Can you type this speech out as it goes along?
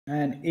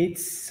And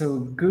it's so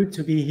good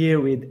to be here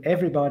with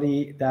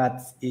everybody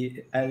that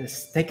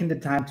has taken the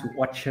time to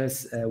watch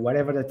us,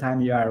 whatever the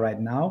time you are right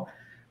now.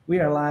 We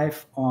are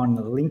live on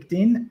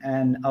LinkedIn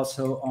and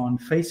also on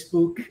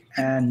Facebook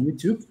and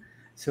YouTube.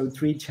 So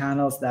three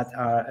channels that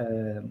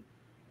are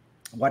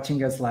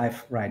watching us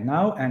live right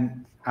now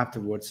and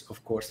afterwards,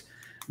 of course.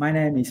 My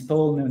name is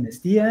Paul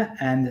Nunesdea,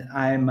 and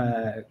I'm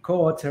a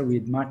co-author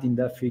with Martin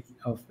Duffy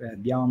of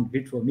Beyond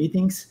Virtual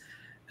Meetings,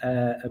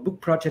 a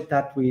book project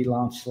that we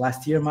launched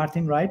last year,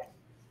 Martin, right?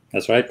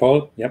 That's right,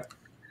 Paul. Yep.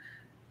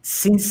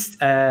 Since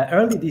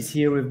early this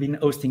year, we've been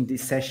hosting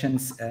these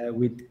sessions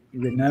with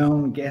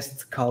renowned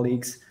guest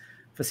colleagues,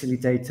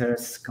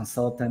 facilitators,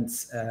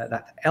 consultants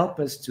that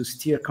help us to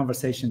steer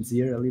conversations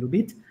here a little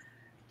bit.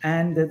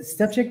 And the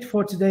subject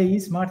for today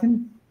is,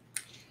 Martin?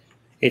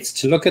 It's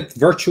to look at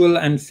virtual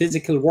and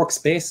physical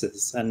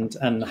workspaces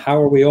and how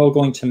are we all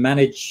going to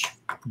manage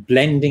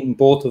blending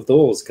both of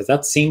those, because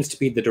that seems to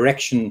be the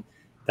direction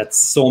that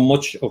so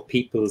much of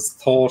people's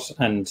thought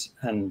and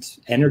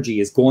energy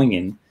is going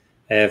in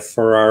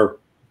for our,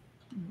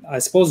 I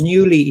suppose,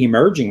 newly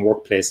emerging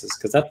workplaces,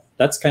 because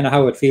that's kind of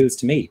how it feels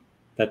to me,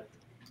 that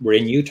we're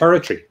in new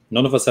territory.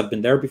 None of us have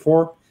been there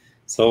before.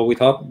 So we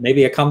thought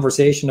maybe a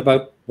conversation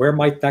about where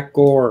might that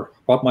go or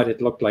what might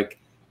it look like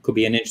could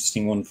be an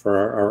interesting one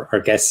for our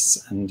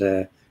guests and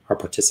our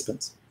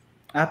participants.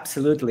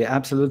 Absolutely,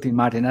 absolutely,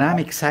 Martin. And I'm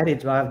excited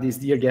to have these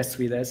dear guests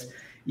with us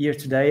here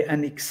today,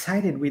 and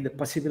excited with the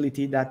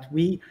possibility that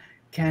we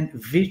can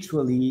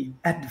virtually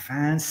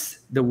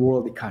advance the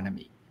world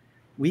economy.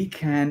 We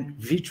can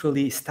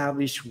virtually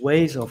establish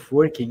ways of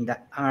working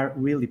that are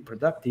really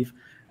productive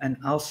and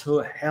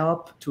also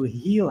help to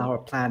heal our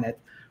planet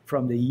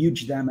from the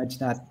huge damage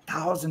that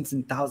thousands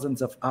and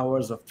thousands of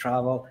hours of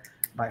travel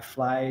by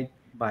flight,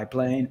 by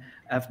plane,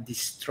 have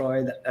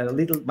destroyed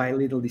little by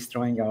little,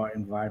 destroying our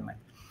environment.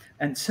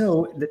 And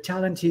so the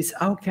challenge is,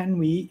 how can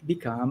we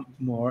become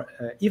more,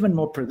 even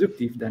more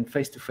productive than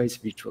face-to-face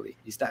virtually?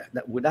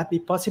 Would that be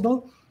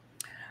possible?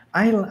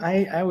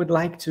 I would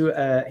like to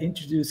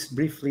introduce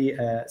briefly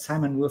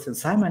Simon Wilson.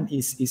 Simon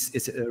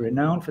is a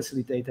renowned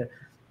facilitator,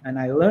 and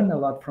I learned a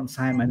lot from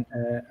Simon.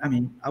 I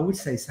mean, I would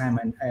say,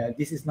 Simon,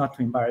 this is not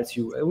to embarrass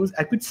you.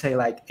 I could say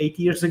like 8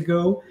 years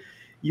ago,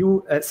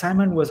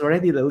 Simon was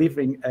already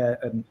delivering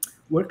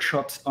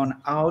workshops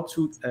on how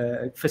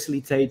to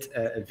facilitate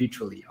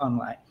virtually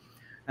online.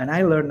 And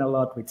I learned a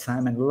lot with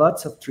Simon,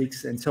 lots of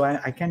tricks. And so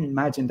I can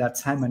imagine that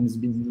Simon has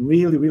been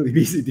really, really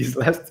busy these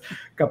last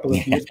couple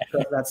of years,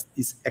 because that's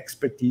his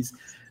expertise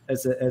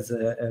as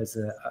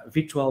a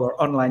virtual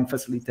or online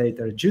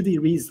facilitator. Judy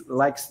Rees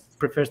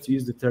prefers to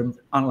use the term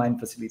online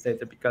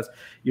facilitator because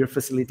you're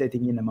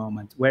facilitating in a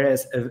moment,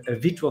 whereas a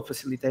virtual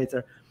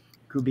facilitator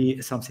could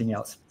be something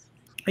else.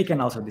 We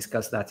can also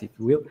discuss that if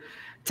you will.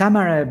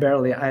 Tamara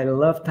Berley, I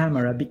love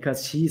Tamara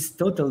because she's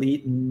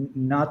totally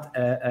not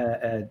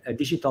a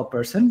digital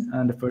person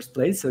in the first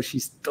place. So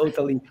she's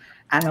totally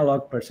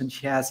analog person.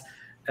 She has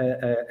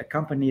a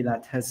company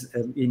that has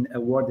been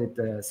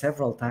awarded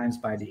several times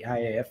by the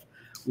IAF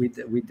with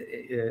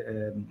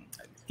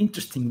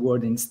interesting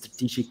word in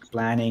strategic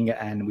planning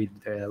and with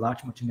large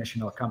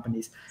multinational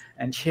companies.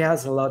 And she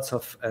has lots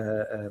of,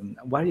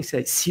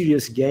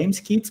 serious games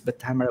kits, but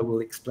Tamara will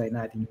explain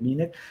that in a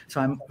minute.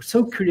 So I'm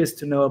so curious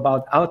to know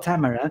about how,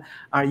 Tamara,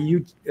 are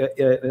you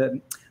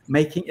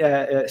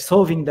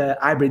solving the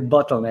hybrid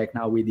bottleneck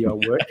now with your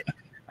work,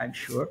 I'm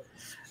sure.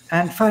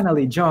 And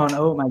finally, John,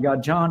 oh my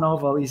God, John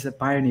Oval is a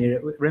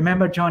pioneer.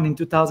 Remember John in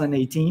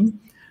 2018?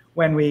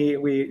 When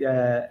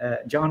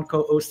John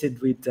co-hosted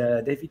with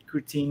David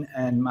Curtin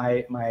and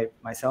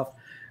myself,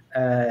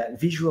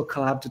 Visual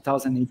Collab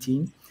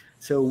 2018.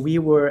 So we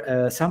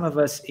were, some of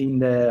us in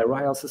the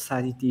Royal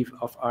Society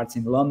of Arts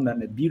in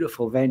London, a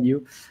beautiful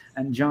venue,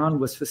 and John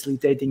was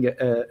facilitating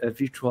a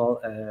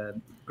virtual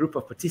group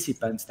of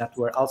participants that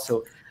were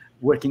also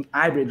working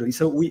hybridly.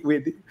 So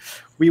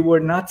we were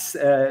not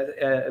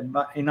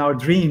in our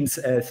dreams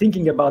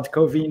thinking about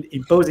COVID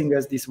imposing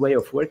us this way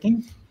of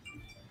working.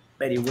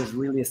 But it was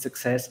really a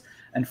success.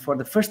 And for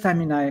the first time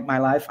in my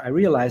life, I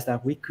realized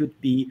that we could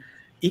be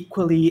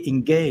equally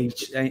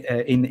engaged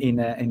in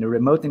a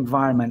remote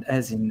environment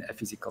as in a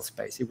physical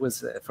space. It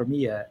was, for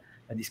me, a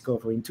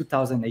discovery in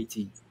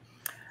 2018.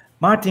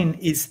 Martin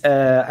is,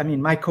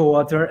 my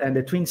co-author, and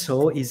the Twin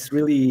Soul is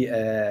really,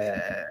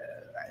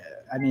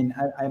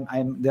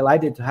 I'm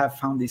delighted to have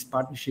found this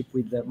partnership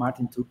with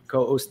Martin to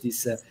co-host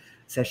these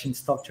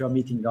sessions, Talk to Your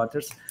Meeting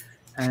Daughters.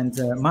 And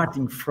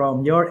Martin,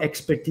 from your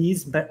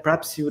expertise, but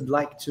perhaps you would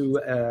like to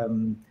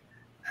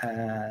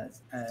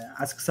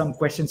ask some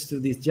questions to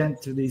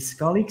these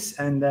colleagues.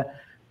 And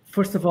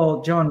first of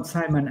all, John,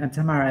 Simon, and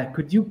Tamara,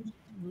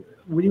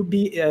 will you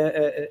be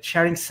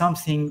sharing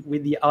something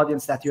with the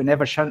audience that you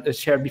never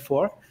shared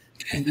before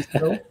in this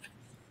show?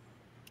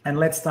 And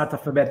let's start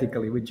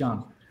alphabetically with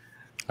John.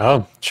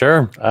 Oh,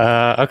 sure.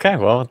 Okay.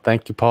 Well,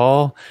 thank you,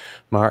 Paul,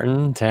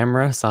 Martin,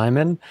 Tamara,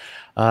 Simon.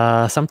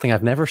 Something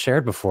I've never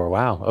shared before.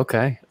 Wow.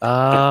 Okay.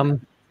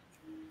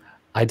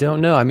 I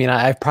don't know. I mean,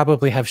 I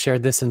probably have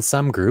shared this in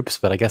some groups,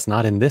 but I guess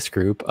not in this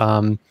group.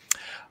 One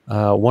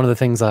of the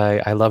things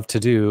I love to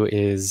do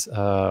is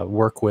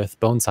work with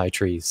bonsai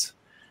trees.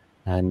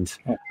 And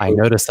Oh, I cool.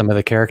 noticed some of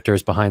the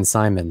characters behind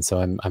Simon, so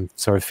I'm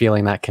sort of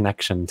feeling that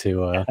connection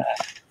to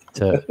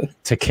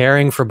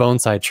caring for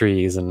bonsai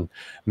trees, and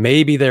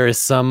maybe there is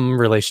some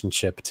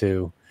relationship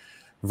to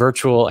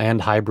virtual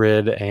and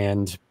hybrid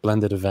and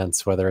blended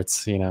events, whether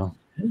it's, you know,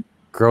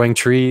 growing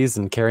trees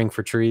and caring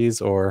for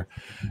trees, or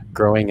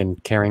growing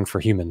and caring for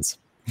humans.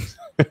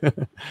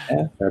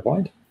 Yeah, fair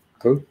point.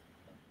 Cool.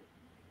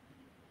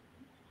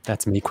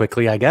 That's me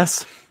quickly, I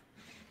guess.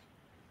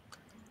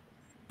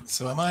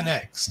 So am I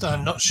next?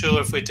 I'm not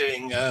sure if we're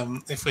doing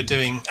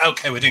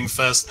okay, we're doing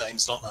first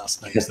names, not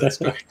last names. That's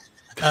great.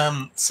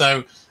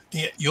 So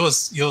yeah,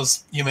 yours,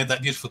 you made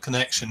that beautiful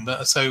connection.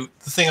 But so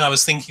the thing I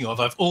was thinking of,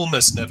 I've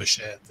almost never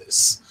shared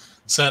this,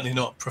 certainly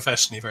not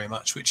professionally very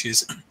much, which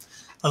is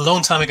a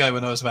long time ago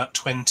when I was about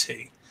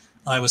 20,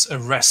 I was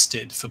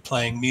arrested for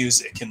playing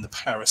music in the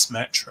Paris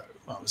metro.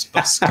 I was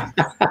busking.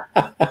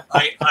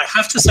 I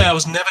have to say I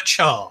was never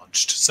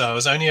charged, so I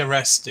was only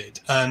arrested.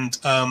 And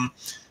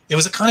it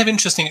was a kind of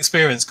interesting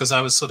experience because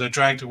I was sort of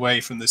dragged away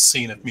from this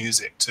scene of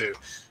music to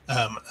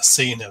a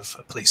scene of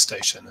a police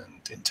station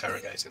and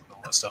interrogated and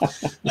all that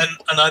stuff.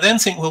 And I then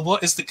think, well,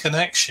 what is the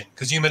connection?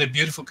 Because you made a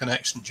beautiful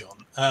connection,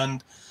 John.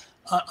 And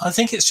I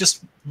think it's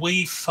just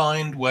we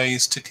find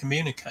ways to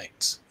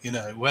communicate, you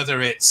know,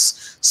 whether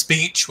it's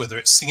speech, whether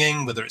it's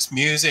singing, whether it's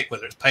music,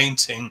 whether it's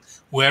painting,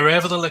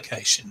 wherever the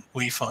location,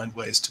 we find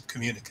ways to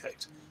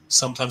communicate.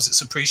 Sometimes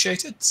it's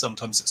appreciated,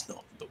 sometimes it's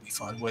not, but we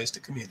find ways to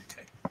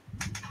communicate.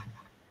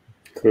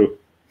 Cool.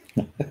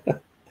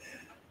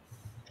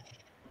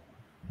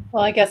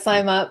 Well, I guess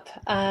I'm up.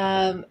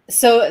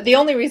 So the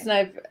only reason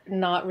I've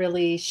not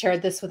really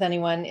shared this with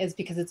anyone is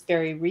because it's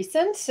very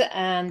recent,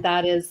 and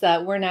that is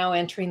that we're now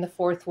entering the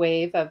 4th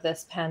wave of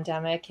this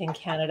pandemic in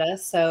Canada.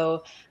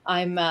 So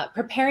I'm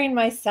preparing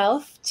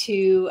myself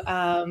to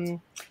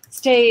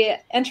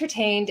stay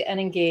entertained and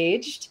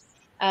engaged.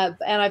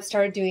 And I've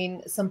started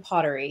doing some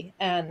pottery.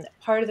 And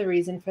part of the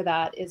reason for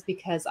that is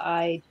because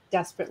I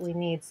desperately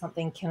need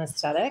something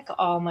kinesthetic.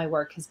 All my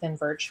work has been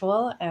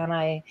virtual. And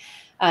I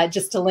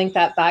just to link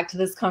that back to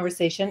this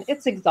conversation,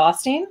 it's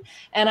exhausting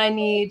and I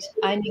need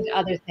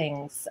other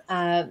things.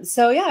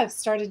 So yeah, I've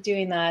started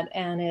doing that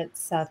and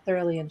it's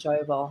thoroughly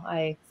enjoyable.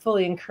 I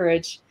fully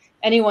encourage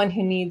anyone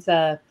who needs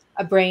a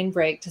brain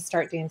break to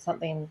start doing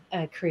something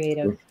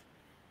creative.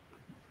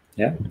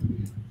 Yeah.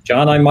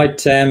 John, I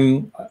might,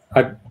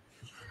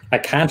 I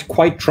can't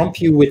quite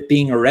trump you with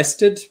being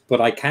arrested, but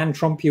I can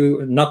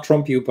not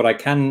trump you, but I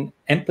can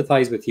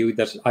empathize with you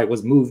that I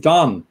was moved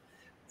on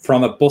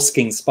from a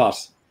busking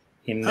spot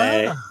in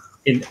a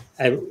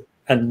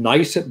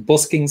night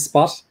busking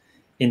spot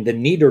in the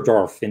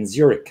Niederdorf in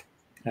Zurich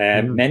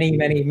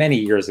many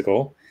years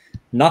ago.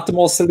 Not the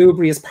most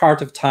salubrious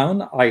part of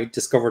town, I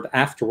discovered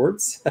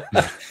afterwards,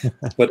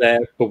 but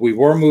we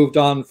were moved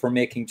on for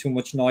making too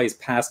much noise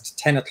past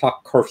 10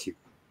 o'clock curfew.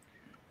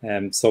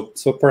 So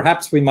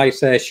perhaps we might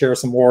share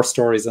some war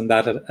stories on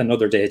that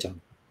another day, John,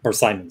 or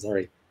Simon,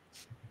 sorry.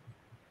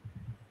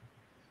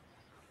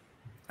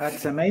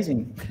 That's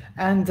amazing.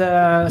 And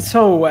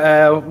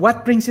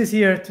what brings us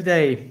here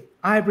today?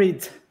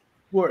 Hybrid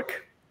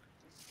work.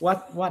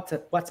 What's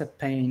a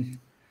pain?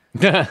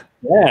 Yeah.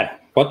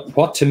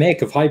 What to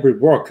make of hybrid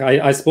work?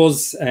 I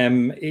suppose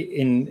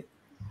in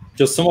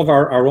just some of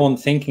our own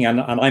thinking,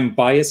 and I'm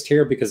biased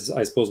here because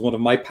I suppose one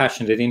of my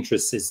passionate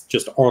interests is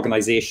just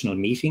organizational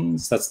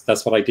meetings.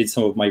 That's what I did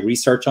some of my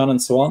research on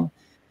and so on.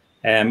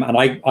 And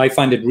I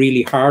find it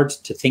really hard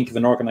to think of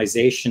an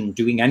organization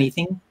doing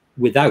anything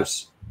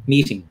without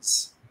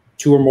meetings,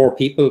 2 or more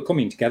people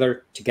coming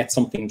together to get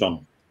something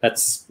done.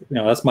 That's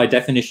my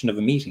definition of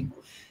a meeting.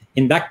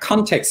 In that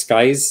context,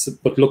 guys,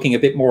 but looking a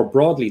bit more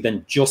broadly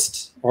than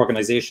just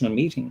organizational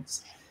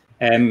meetings,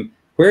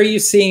 where are you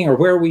seeing, or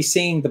where are we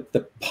seeing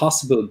the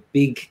possible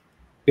big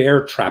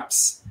bear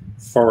traps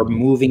for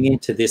moving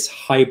into this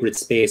hybrid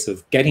space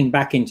of getting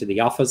back into the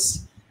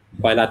office,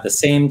 while at the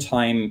same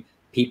time,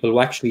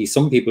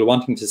 some people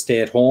wanting to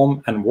stay at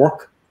home and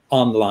work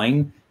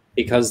online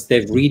because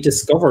they've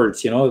rediscovered,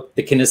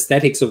 the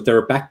kinesthetics of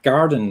their back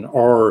garden,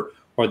 or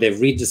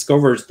they've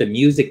rediscovered the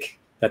music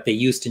that they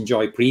used to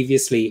enjoy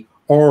previously,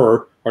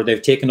 or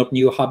they've taken up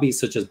new hobbies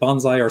such as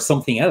bonsai or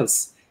something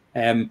else.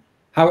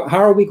 How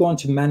are we going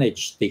to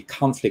manage the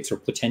conflicts or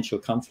potential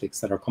conflicts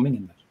that are coming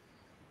in that?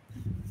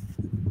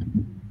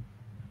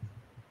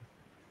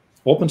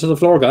 Open to the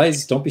floor,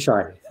 guys. Don't be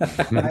shy.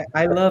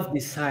 I love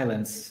this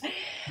silence.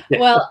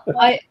 Well,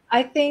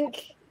 I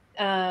think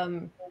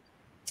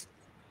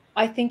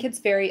it's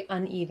very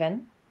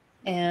uneven,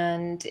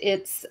 and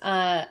it's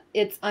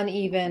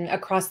uneven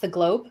across the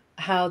globe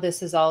how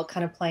this is all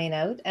kind of playing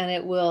out, and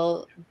it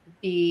will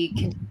be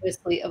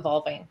continuously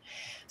evolving.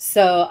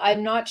 So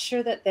I'm not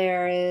sure that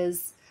there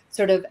is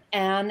sort of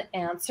an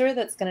answer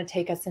that's going to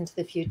take us into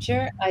the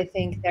future. I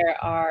think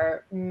there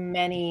are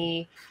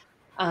many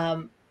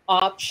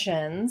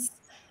options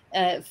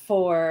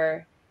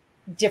for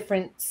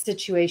different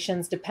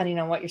situations depending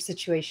on what your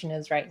situation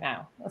is right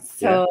now.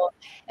 So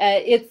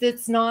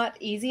it's not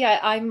easy.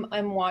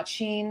 I'm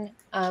watching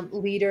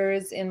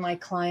leaders in my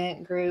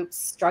client groups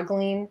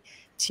struggling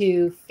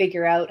to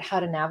figure out how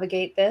to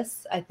navigate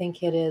this. I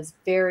think it is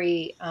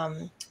very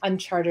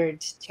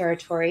uncharted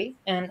territory,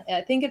 and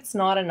I think it's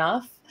not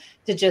enough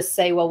to just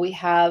say, well, we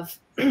have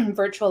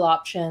virtual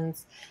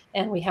options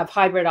and we have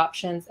hybrid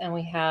options and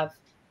we have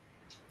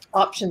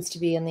options to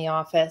be in the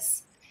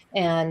office.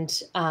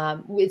 And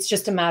it's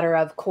just a matter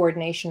of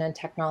coordination and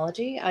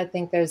technology. I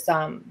think there's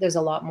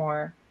a lot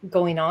more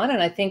going on,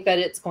 and I think that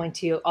it's going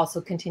to also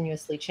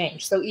continuously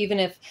change. So even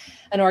if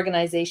an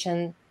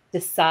organization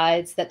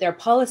decides that their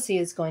policy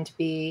is going to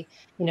be,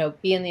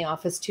 be in the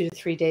office 2 to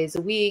 3 days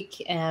a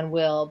week, and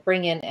will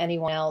bring in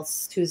anyone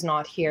else who's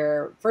not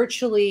here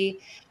virtually,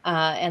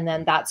 and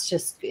then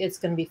it's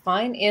going to be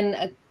fine. In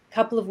a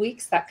couple of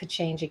weeks, that could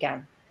change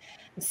again.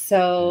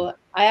 So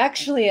I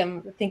actually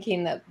am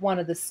thinking that one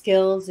of the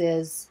skills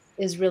is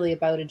really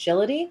about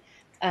agility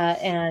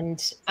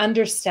and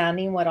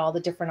understanding what all the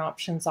different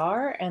options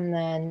are, and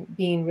then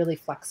being really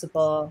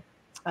flexible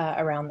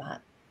around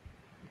that.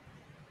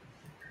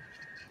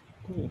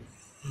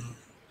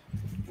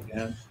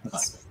 Yeah,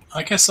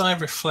 I guess I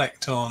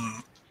reflect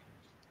on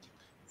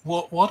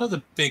what are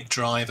the big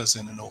drivers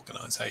in an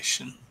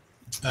organization,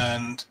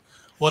 and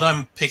what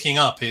I'm picking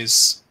up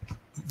is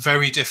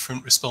very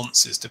different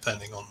responses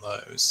depending on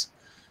those.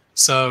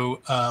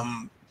 So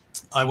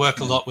I work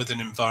a lot with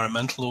an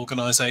environmental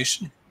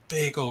organization,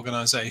 big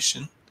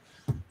organization,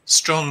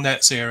 strong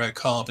net zero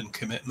carbon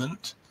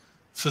commitment.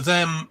 For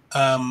them,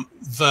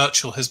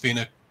 virtual has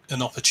been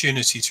an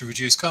opportunity to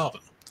reduce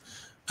carbon.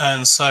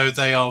 And so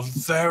they are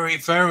very,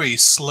 very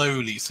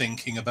slowly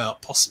thinking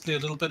about possibly a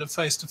little bit of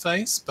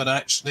face-to-face, but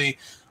actually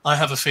I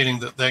have a feeling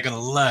that they're going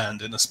to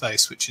land in a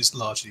space which is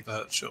largely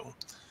virtual.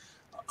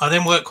 I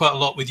then work quite a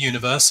lot with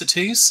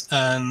universities,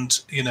 and,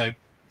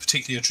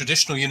 particularly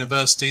traditional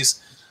universities,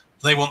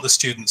 they want the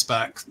students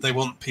back, they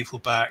want people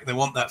back, they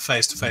want that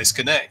face-to-face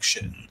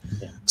connection.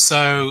 Yeah.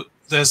 So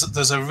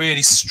there's a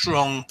really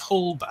strong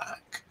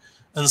pullback.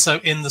 And so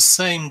in the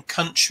same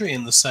country,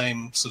 in the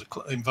same sort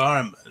of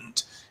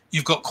environment,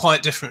 you've got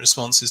quite different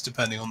responses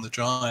depending on the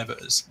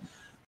drivers.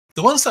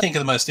 The ones that I think are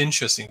the most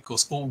interesting, of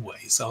course,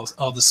 always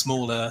are the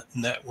smaller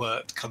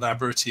networked,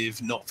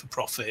 collaborative,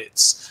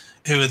 not-for-profits,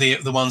 who are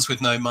the ones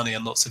with no money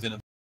and lots of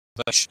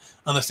innovation.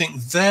 And I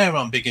think there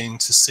I'm beginning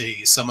to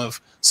see some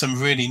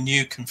really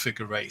new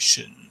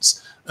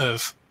configurations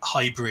of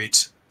hybrid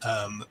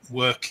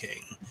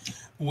working,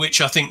 which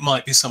I think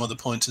might be some of the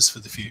pointers for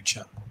the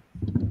future.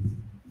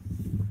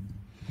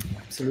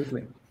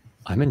 Absolutely.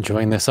 I'm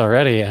enjoying this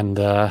already. And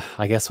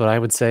I guess what I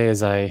would say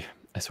is I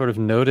sort of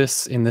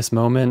notice in this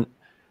moment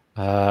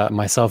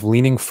myself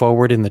leaning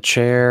forward in the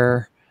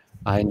chair.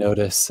 I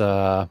notice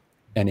an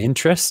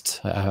interest.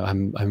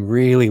 I'm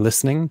really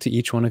listening to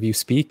each one of you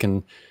speak,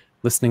 and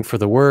listening for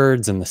the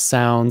words and the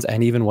sounds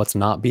and even what's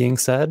not being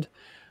said.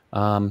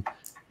 And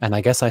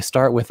I guess I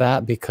start with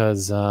that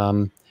because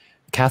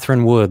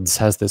Catherine Woods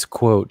has this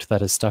quote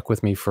that has stuck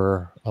with me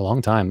for a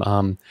long time.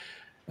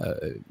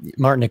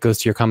 Martin, it goes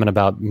to your comment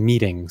about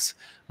meetings.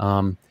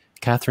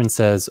 Catherine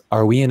says,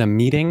 "Are we in a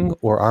meeting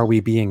or are we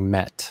being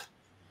met?"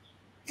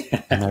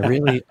 And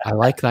I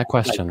like that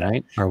question,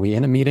 right? Are we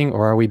in a meeting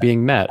or are we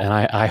being met? And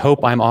I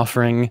hope I'm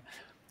offering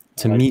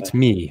to meet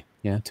me,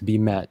 to be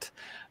met.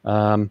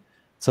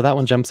 So that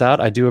one jumps out.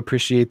 I do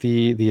appreciate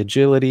the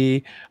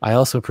agility. I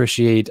also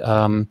appreciate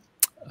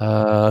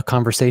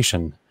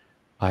conversation.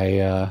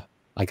 I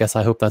guess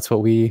I hope that's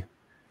what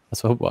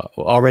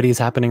already is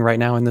happening right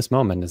now in this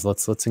moment. Is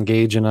let's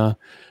engage in a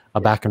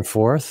back and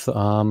forth.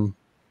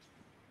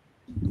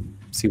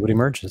 See what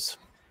emerges.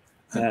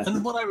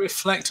 And what I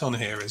reflect on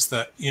here is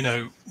that,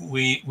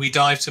 we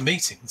dive to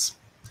meetings.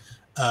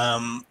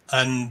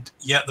 And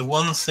yet the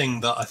one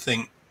thing that I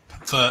think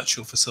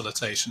virtual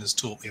facilitation has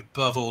taught me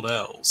above all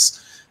else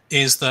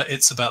is that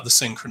it's about the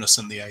synchronous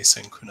and the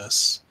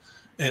asynchronous.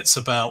 It's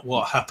about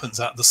what happens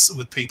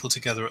with people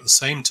together at the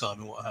same time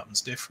and what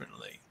happens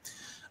differently.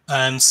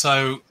 And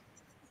so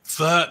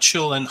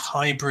virtual and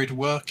hybrid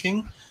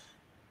working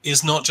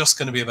is not just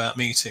going to be about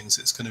meetings,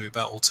 it's going to be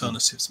about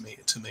alternatives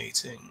to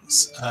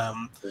meetings.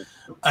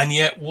 And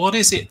yet, what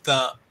is it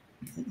that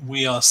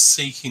we are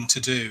seeking to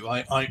do?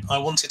 I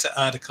wanted to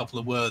add a couple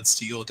of words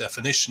to your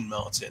definition,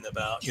 Martin,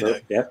 about,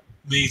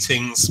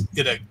 meetings,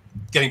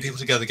 getting people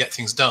together, get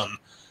things done,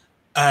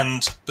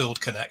 and build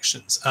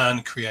connections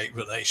and create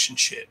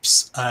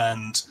relationships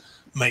and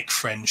make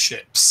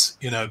friendships,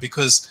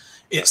 because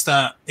it's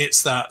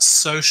that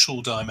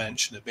social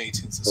dimension of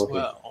meetings as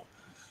well.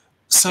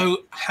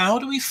 So how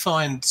do we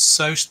find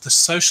the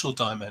social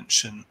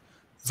dimension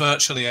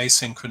virtually,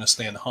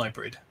 asynchronously, and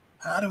hybrid?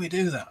 How do we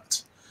do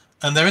that?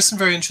 And there is some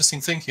very interesting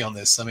thinking on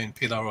this. I mean,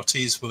 Pilar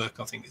Ortiz's work,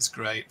 I think, is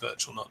great,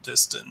 virtual, not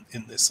distant,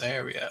 in this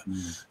area.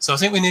 So I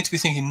think we need to be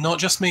thinking not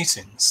just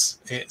meetings.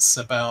 It's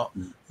about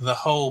the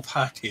whole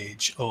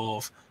package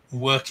of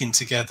working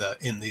together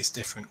in these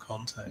different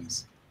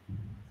contexts.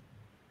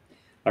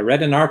 I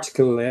read an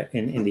article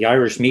in the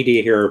Irish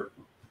media here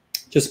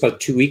just about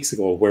 2 weeks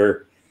ago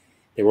where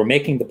they were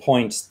making the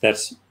point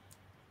that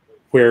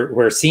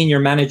where senior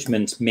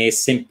management may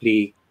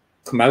simply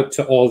come out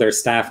to all their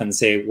staff and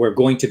say, we're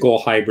going to go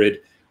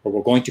hybrid, or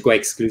we're going to go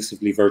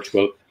exclusively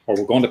virtual, or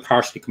we're going to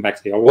partially come back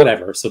to the, or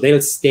whatever. So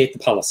they'll state the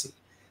policy,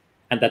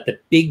 and that the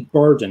big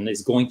burden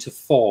is going to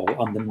fall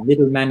on the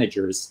middle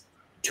managers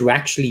to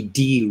actually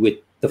deal with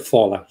the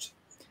fallout.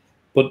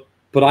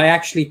 But I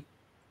actually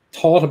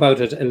thought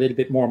about it a little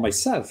bit more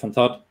myself and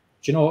thought,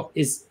 you know,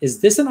 is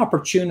this an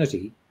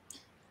opportunity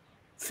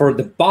for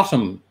the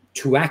bottom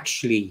to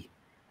actually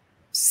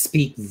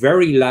speak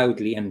very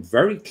loudly and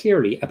very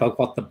clearly about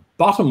what the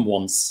bottom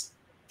wants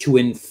to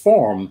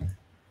inform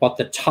what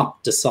the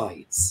top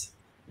decides?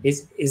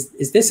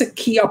 Is this a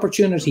key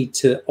opportunity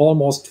to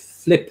almost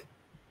flip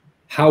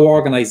how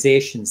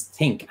organizations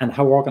think and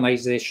how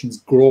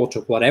organizations grow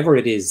to whatever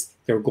it is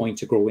they're going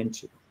to grow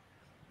into?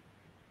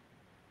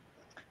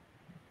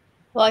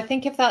 Well, I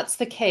think if that's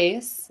the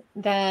case,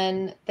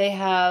 then they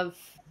have,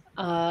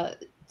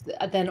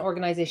 then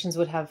organizations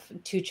would have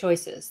two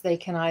choices. They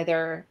can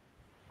either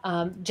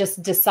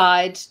just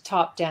decide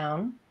top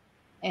down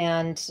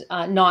and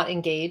not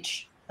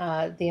engage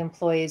the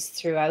employees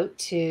throughout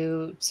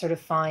to sort of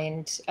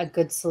find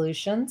good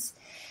solutions,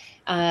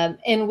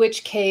 in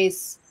which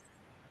case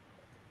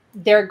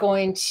they're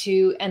going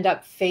to end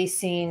up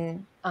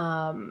facing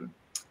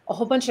a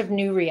whole bunch of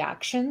new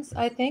reactions,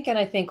 I think. And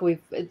I think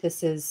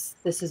this is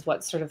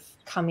what's sort of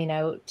coming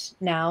out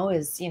now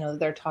is, you know,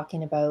 they're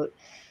talking about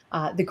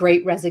the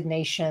Great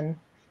Resignation.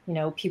 You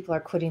know, people are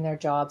quitting their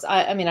jobs.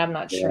 I mean, I'm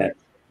not sure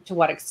to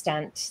what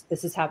extent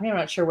this is happening. I'm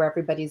not sure where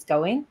everybody's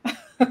going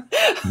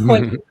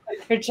when they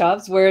quit their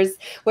jobs.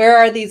 Where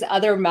are these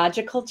other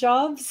magical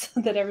jobs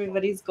that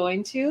everybody's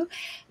going to?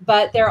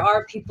 But there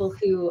are people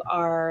who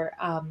are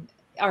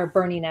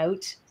burning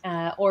out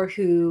or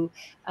who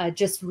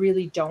just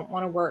really don't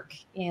want to work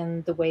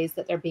in the ways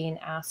that they're being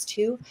asked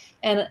to.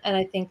 And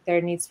I think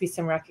there needs to be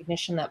some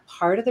recognition that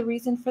part of the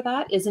reason for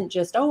that isn't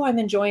just, oh, I'm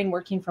enjoying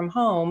working from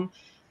home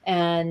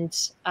and,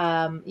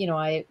 you know,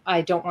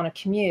 I don't want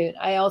to commute.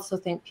 I also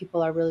think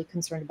people are really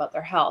concerned about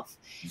their health.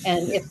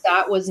 And if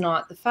that was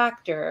not the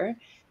factor,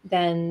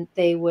 then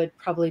they would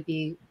probably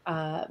be,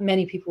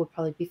 many people would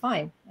probably be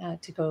fine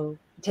to go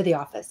to the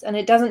office. And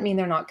it doesn't mean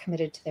they're not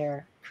committed to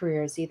their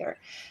careers either.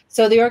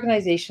 So the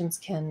organizations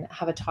can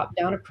have a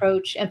top-down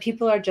approach, and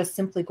people are just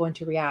simply going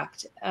to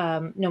react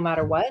no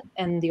matter what,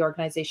 and the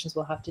organizations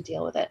will have to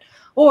deal with it.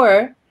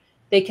 Or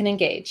they can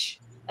engage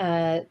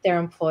their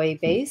employee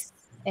base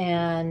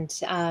and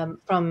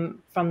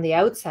from the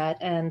outset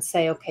and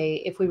say, okay,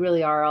 if we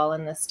really are all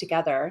in this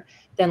together,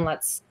 then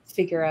let's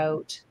figure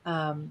out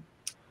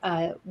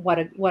what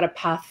a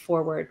path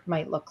forward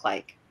might look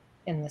like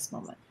in this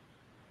moment.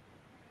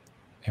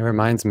 It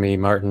reminds me,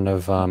 Martin,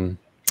 of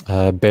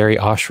Barry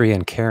Oshry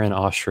and Karen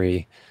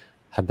Oshry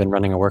have been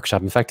running a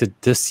workshop. In fact,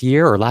 this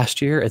year or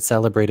last year, it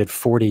celebrated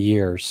 40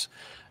 years.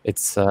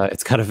 It's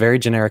got a very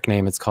generic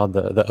name. It's called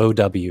the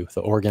OW,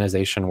 the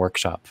Organization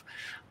Workshop.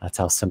 That's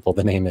how simple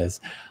the name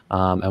is.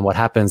 And what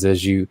happens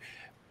is you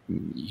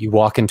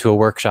walk into a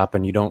workshop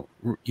and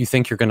you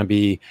think you're going to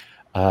be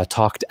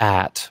talked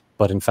at,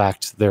 but in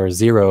fact there are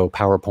 0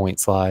 PowerPoint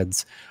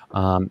slides.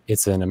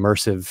 It's an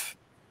immersive,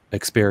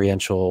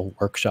 experiential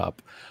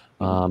workshop.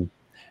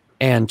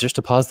 And just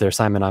to pause there,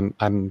 Simon,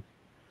 I'm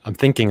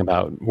thinking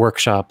about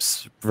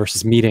workshops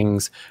versus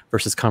meetings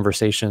versus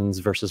conversations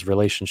versus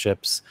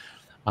relationships.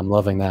 I'm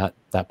loving that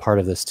part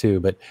of this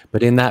too. But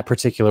in that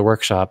particular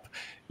workshop,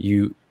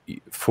 you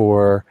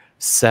for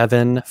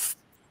 7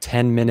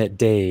 10-minute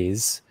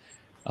days,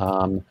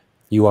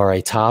 you are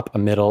a top, a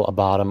middle, a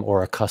bottom,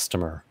 or a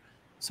customer.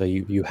 So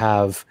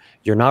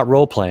you're not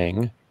role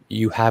playing.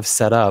 You have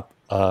set up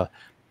a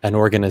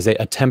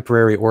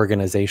temporary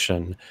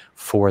organization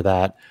for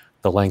that.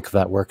 The length of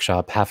that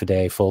workshop, half a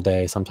day, full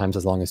day, sometimes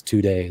as long as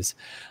 2 days.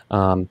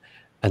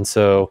 And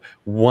so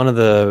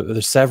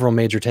there's several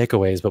major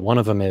takeaways, but one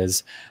of them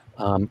is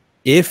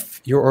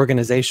if your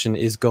organization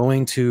is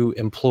going to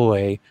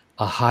employ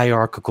a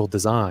hierarchical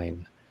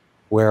design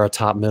where a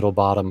top, middle,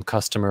 bottom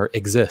customer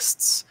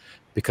exists,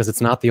 because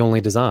it's not the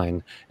only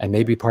design, and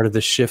maybe part of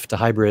this shift to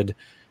hybrid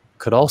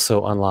could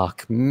also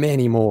unlock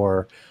many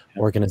more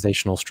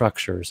organizational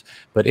structures.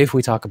 But if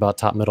we talk about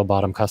top, middle,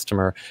 bottom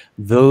customer,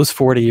 those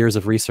 40 years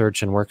of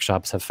research and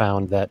workshops have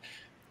found that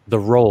the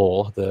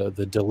role, the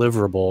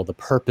deliverable, the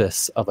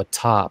purpose of a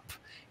top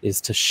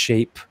is to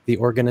shape the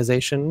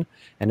organization.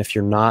 And if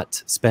you're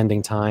not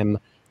spending time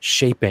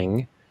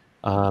shaping,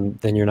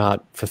 then you're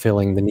not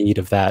fulfilling the need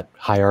of that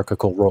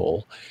hierarchical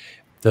role.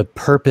 The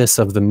purpose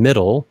of the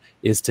middle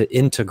is to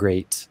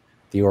integrate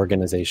the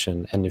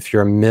organization. And if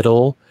you're a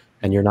middle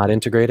and you're not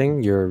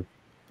integrating, you're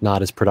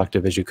not as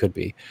productive as you could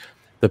be.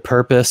 The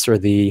purpose, or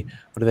what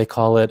do they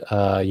call it?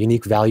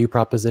 Unique value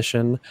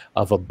proposition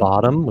of a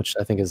bottom, which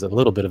I think is a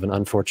little bit of an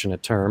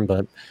unfortunate term,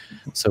 but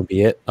so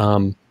be it.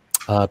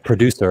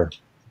 Producer.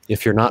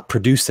 If you're not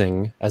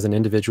producing as an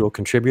individual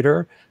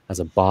contributor, as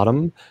a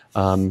bottom,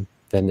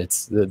 then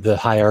it's the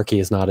hierarchy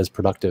is not as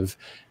productive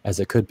as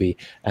it could be.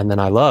 And then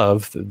I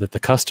love that the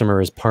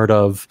customer is part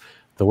of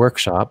the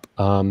workshop.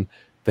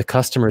 The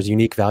customer's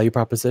unique value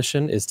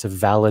proposition is to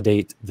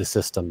validate the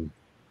system.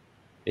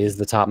 Is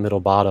the top, middle,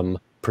 bottom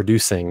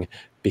producing?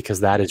 Because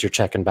that is your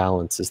check and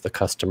balance, is the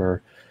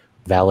customer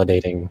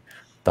validating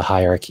the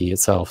hierarchy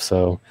itself.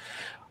 So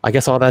I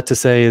guess all that to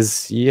say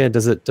is, yeah,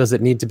 does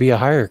it need to be a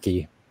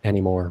hierarchy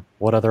anymore?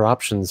 What other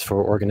options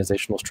for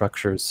organizational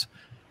structures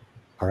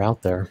are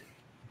out there?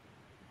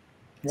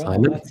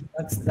 Well,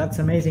 that's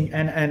amazing,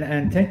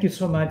 and thank you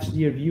so much,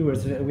 dear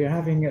viewers. We're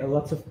having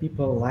lots of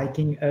people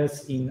liking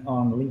us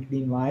on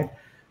LinkedIn Live,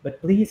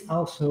 but please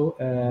also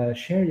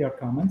share your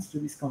comments to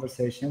these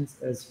conversations,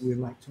 as we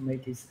like to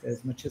make it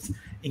as much as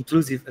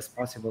inclusive as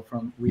possible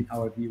with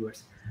our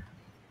viewers.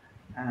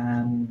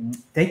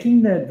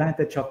 Taking the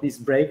advantage of this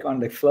break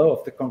on the flow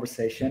of the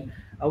conversation,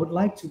 I would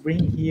like to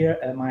bring here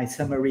my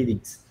summer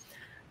readings.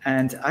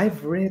 And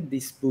I've read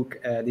this book,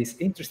 this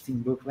interesting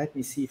book. Let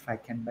me see if I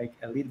can make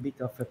a little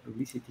bit of a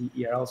publicity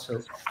here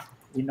also,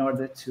 in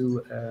order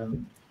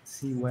to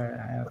see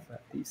where I have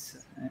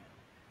this.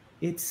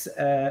 It's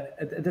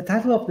the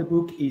title of the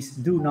book is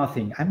Do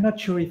Nothing. I'm not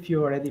sure if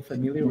you're already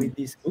familiar with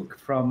this book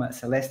from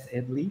Celeste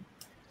Headlee.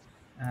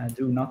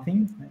 Do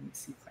Nothing. Let me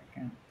see if I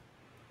can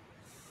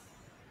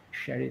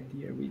share it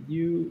here with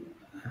you.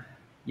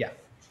 Yeah,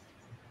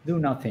 Do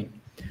Nothing.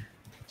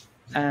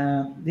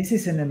 This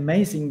is an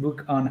amazing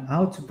book on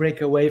how to break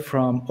away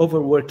from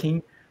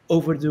overworking,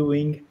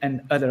 overdoing,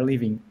 and other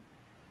living.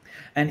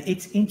 And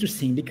it's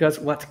interesting because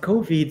what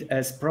COVID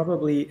has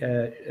probably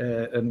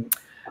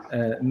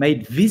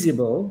made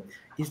visible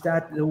is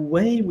that the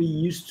way we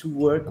used to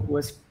work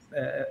was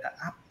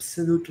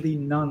absolutely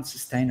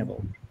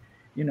non-sustainable.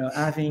 You know,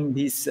 having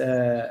this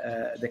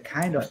the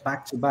kind of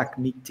back-to-back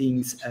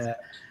meetings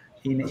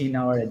in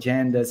our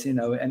agendas, you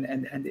know,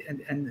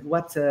 and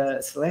what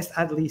Celeste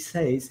Headlee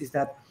says is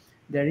that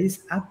there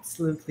is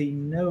absolutely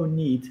no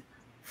need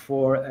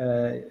for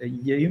a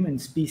human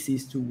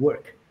species to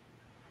work.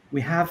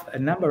 We have a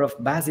number of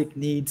basic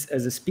needs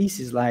as a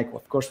species, like,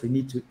 of course, we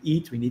need to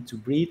eat, we need to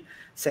breathe,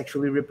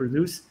 sexually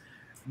reproduce.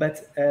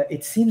 But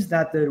it seems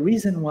that the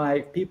reason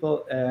why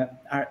people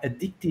are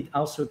addicted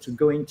also to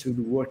going to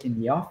work in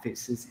the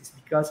office is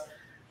because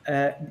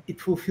it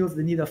fulfills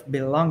the need of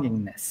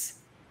belongingness.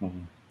 Mm-hmm.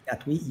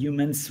 That we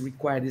humans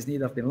require this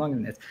need of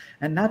belongingness.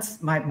 And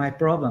that's my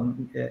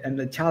problem and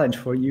the challenge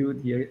for you,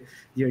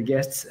 dear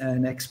guests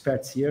and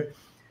experts here,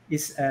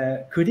 is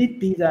could it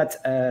be that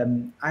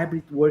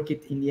hybrid work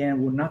in the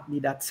end will not be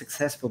that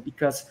successful?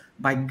 Because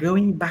by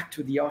going back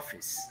to the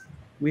office,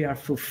 we are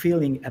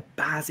fulfilling a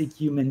basic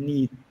human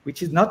need,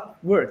 which is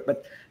not work,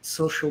 but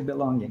social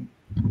belonging.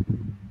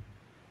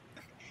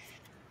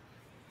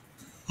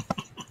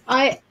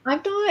 I'm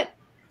not.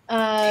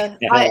 I'm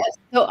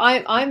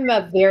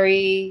a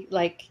very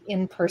like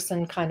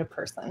in-person kind of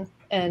person,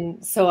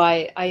 and so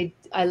I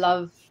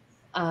love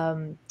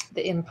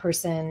the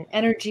in-person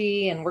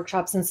energy and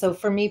workshops, and so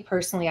for me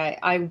personally,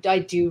 I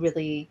do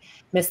really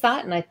miss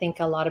that, and I think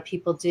a lot of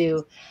people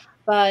do,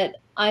 but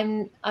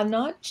I'm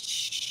not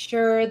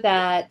sure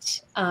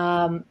that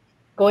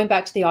going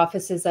back to the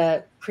office is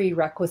a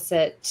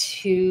prerequisite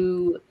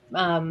to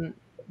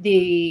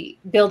the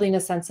building a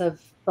sense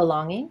of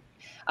belonging.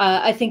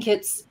 I think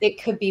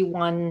it could be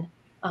one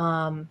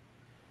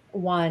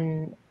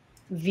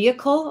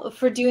vehicle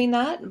for doing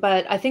that,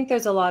 but I think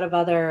there's a lot of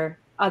other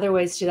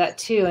ways to do that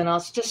too. And I'll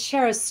just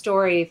share a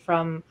story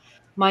from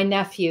my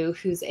nephew,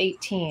 who's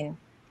 18,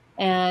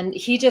 and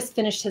he just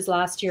finished his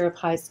last year of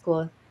high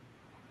school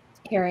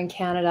here in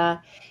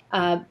Canada,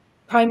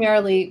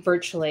 primarily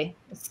virtually.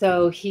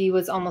 So he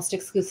was almost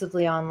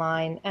exclusively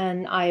online.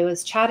 And I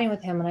was chatting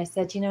with him and I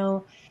said,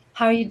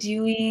 how are you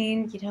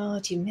doing?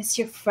 Do you miss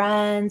your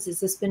friends?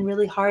 Has this been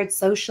really hard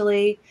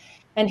socially?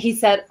 And he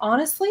said,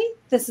 honestly,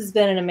 this has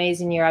been an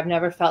amazing year. I've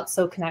never felt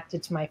so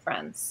connected to my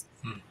friends.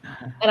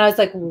 And I was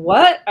like,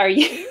 what are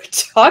you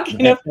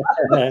talking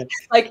about?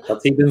 Like,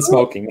 what's he been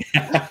smoking?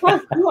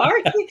 Who are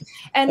you?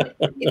 And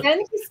then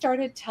he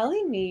started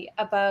telling me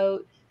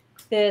about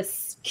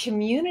this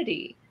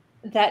community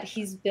that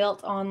he's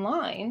built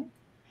online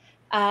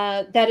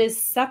that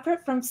is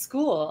separate from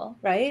school,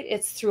 right?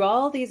 It's through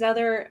all these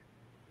other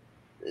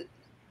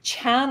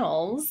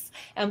channels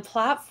and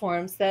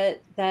platforms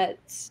that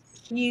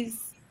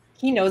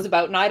he knows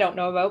about and I don't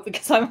know about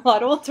because I'm a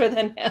lot older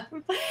than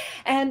him.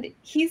 And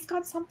he's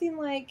got something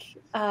like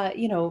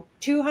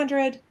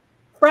 200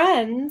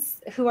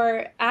 friends who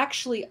are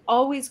actually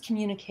always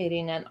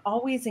communicating and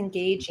always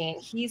engaging.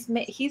 He's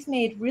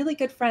made really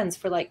good friends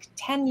for like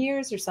 10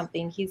 years or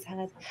something. He's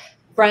had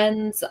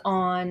friends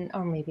on,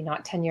 or maybe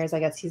not 10 years, I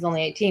guess he's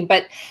only 18,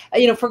 but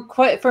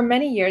for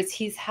many years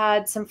he's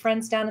had some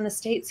friends down in the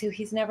States who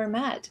he's never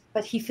met,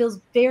 but he feels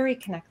very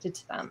connected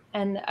to them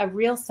and a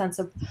real sense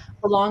of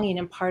belonging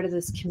and part of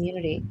this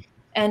community.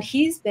 And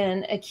he's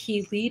been a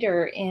key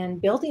leader in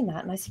building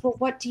that. And I said, well,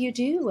 what do you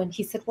do? And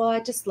he said, well, I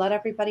just let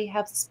everybody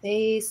have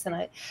space, and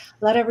I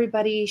let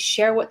everybody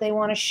share what they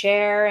want to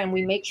share. And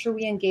we make sure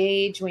we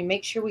engage, and we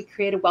make sure we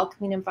create a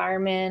welcoming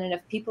environment. And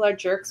if people are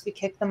jerks, we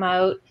kick them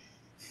out.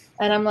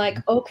 And I'm like,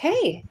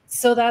 okay,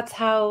 so that's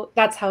how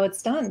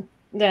it's done.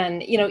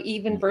 Then,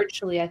 even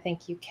virtually, I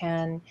think you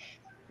can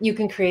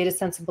create a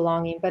sense of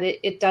belonging, but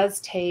it does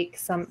take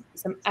some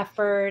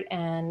effort,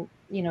 and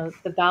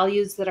the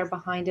values that are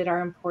behind it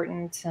are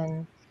important,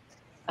 and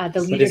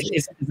the leadership.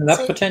 Isn't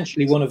that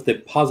potentially one of the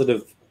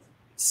positive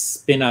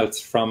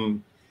spin-outs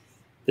from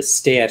the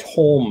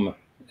stay-at-home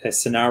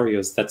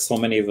scenarios that so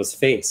many of us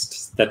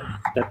faced? That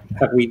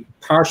have we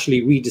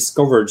partially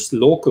rediscovered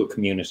local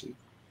community?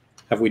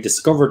 Have we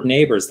discovered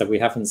neighbors that we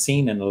haven't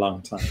seen in a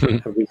long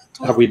time?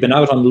 Have we been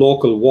out on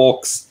local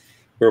walks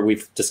where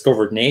we've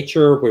discovered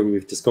nature, where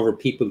we've discovered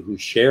people who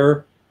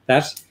share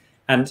that?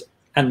 And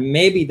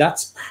maybe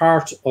that's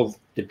part of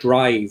the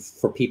drive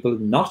for people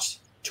not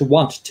to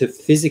want to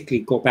physically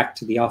go back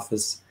to the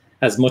office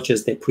as much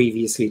as they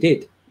previously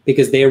did,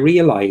 because they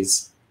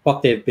realize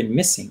what they've been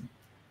missing.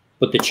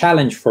 But the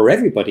challenge for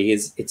everybody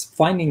is it's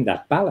finding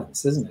that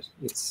balance, isn't it?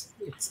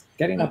 It's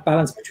getting that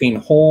balance between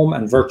home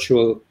and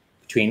virtual,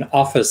 between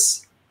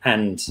office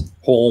and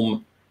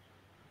home.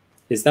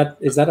 Is that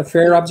a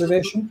fair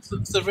observation?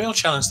 The real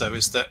challenge, though,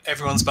 is that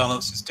everyone's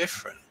balance is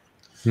different.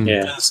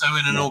 Yeah. And so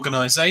in an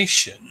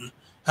organization,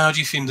 how do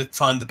you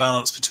find the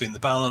balance between the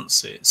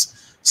balances?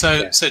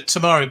 So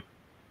tomorrow,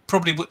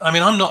 probably, I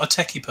mean, I'm not a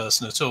techie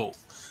person at all,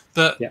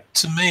 but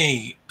to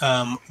me,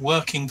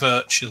 working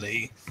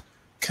virtually,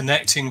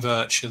 connecting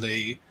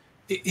virtually,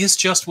 it is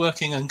just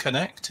working and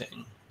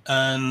connecting.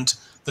 And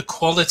the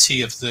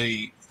quality of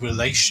the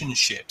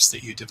relationships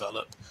that you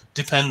develop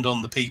depend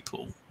on the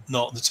people,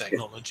 not the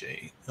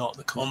technology, not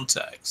the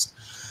context.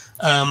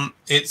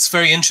 It's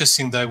very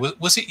interesting, though.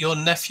 Was it your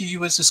nephew you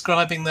were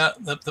describing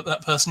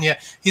that person? Yeah,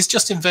 he's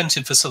just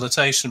invented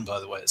facilitation, by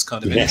the way. It's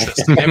kind of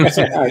interesting.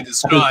 Everything that you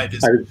described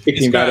is. I was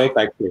picking that up,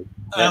 actually.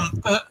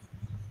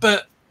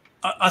 But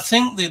I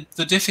think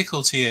the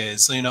difficulty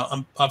is,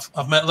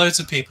 I've met loads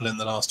of people in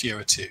the last year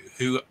or two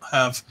who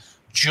have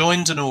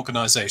joined an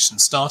organization,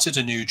 started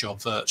a new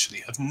job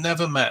virtually, have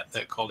never met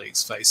their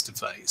colleagues face to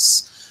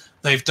face.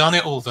 They've done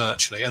it all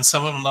virtually, and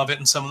some of them love it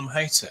and some of them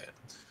hate it.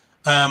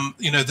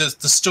 The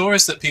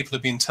stories that people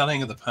have been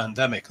telling of the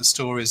pandemic are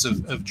stories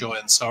of joy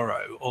and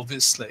sorrow,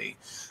 obviously.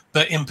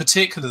 But in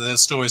particular,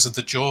 there's stories of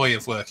the joy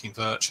of working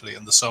virtually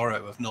and the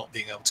sorrow of not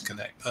being able to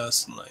connect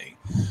personally.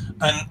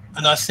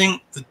 And I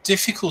think the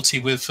difficulty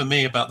for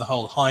me about the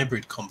whole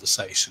hybrid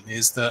conversation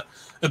is that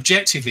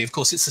objectively, of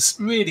course, it's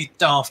a really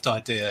daft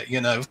idea.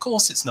 Of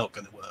course, it's not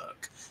going to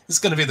work. It's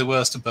going to be the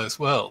worst of both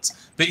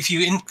worlds. But if you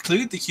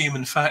include the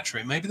human factor,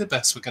 it may be the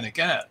best we're going to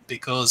get,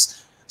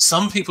 because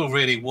some people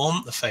really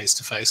want the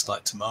face-to-face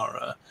like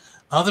Tamara.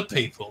 Other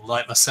people,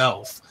 like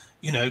myself,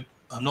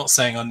 I'm not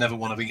saying I never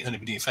want to be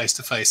anybody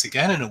face-to-face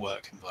again in a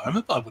work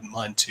environment, but I wouldn't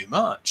mind too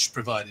much,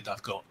 provided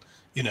I've got,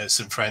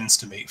 some friends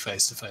to meet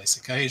face-to-face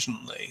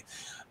occasionally.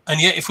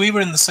 And yet, if we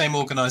were in the same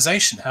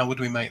organization, how would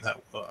we make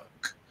that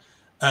work?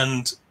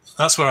 And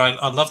that's where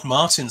I loved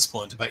Martin's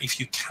point about if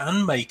you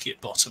can make it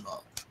bottom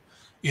up,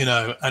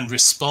 and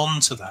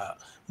respond to that,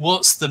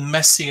 what's the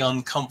messy,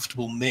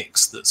 uncomfortable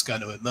mix that's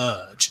going to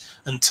emerge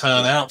and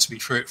turn out to be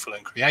fruitful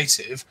and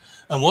creative?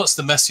 And what's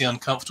the messy,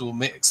 uncomfortable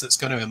mix that's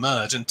going to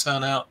emerge and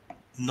turn out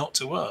not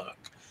to work?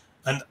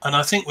 And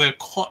I think we're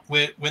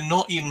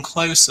not even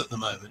close at the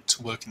moment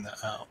to working that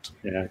out.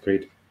 Yeah,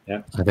 agreed.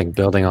 Yeah, I think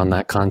building on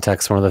that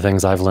context, one of the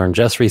things I've learned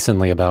just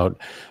recently about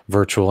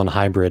virtual and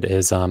hybrid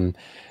is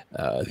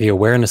the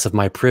awareness of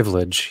my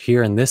privilege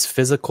here in this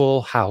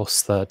physical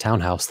house, the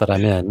townhouse that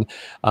I'm in.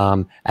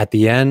 At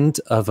the end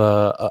of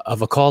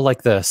a call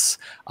like this,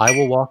 I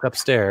will walk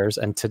upstairs,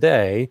 and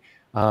today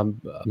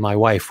my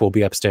wife will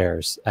be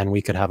upstairs, and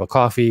we could have a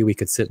coffee, we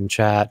could sit and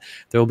chat.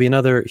 There will be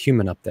another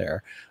human up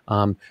there.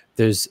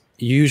 There's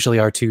usually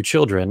our two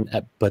children,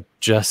 but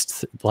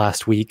just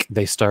last week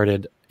they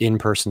started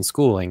in-person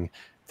schooling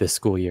this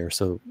school year.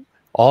 So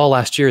all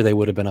last year they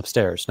would have been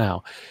upstairs.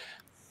 Now,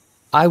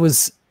 I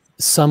was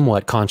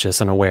somewhat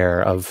conscious and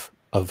aware of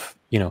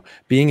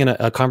being in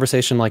a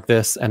conversation like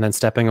this and then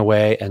stepping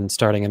away and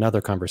starting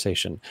another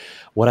conversation.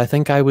 What I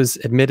think I was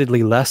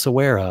admittedly less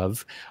aware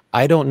of,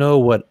 I don't know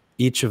what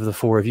each of the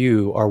four of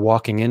you are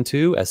walking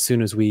into as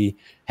soon as we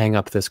hang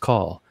up this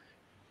call.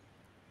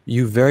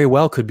 You very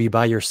well could be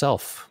by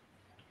yourself.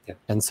 Yeah.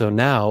 And so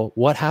now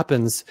what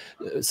happens,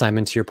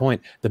 Simon, to your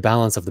point, the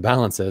balance of the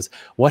balances,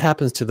 what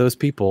happens to those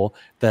people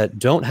that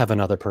don't have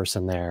another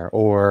person there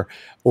or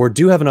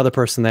do have another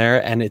person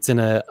there and it's in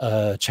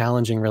a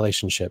challenging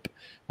relationship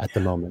at the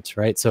moment,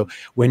 right? So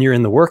when you're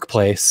in the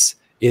workplace,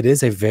 it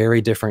is a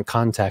very different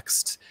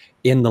context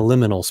in the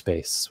liminal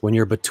space. When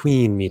you're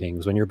between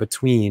meetings, when you're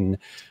between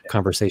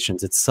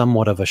conversations, it's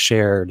somewhat of a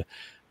shared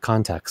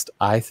context.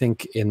 I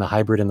think in the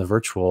hybrid and the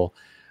virtual,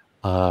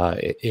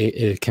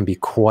 it can be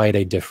quite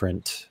a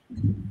different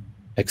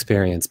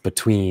experience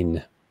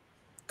between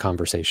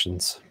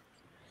conversations.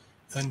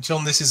 And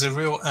John, this is a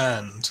real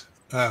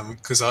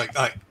because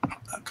I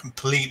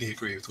completely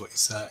agree with what you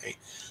say.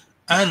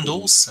 And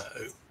also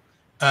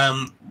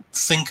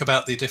think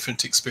about the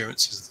different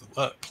experiences of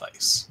the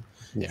workplace.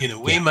 Yeah.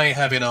 We may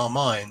have in our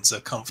minds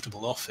a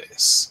comfortable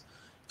office,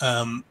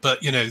 but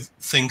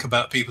think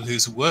about people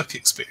whose work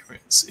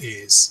experience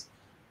is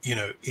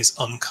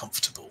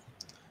uncomfortable,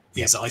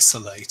 is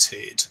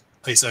isolated,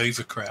 is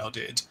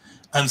overcrowded,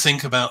 and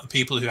think about the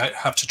people who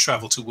have to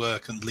travel to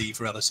work and leave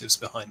relatives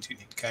behind who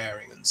need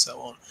caring and so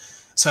on.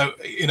 So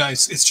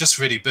it's just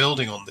really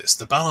building on this.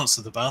 The balance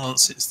of the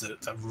balance is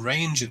the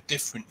range of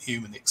different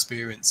human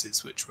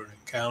experiences which we're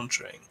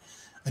encountering,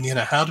 and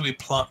how do we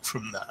pluck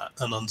from that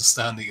an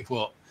understanding of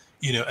what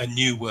a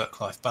new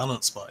work-life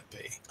balance might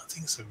be? I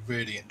think it's a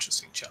really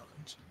interesting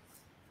challenge.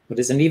 But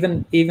isn't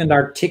even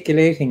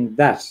articulating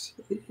that,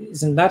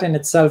 isn't that in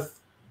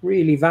itself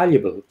really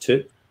valuable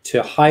to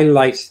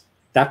highlight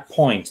that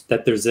point,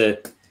 that there's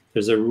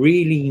a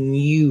really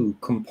new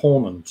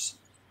component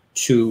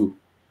to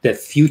the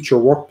future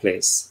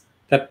workplace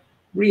that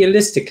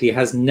realistically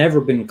has never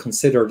been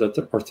considered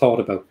or thought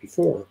about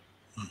before.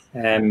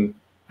 And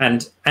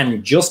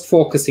just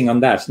focusing on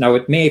that. Now,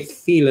 it may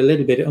feel a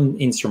little bit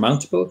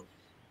insurmountable,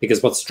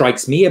 because what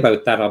strikes me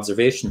about that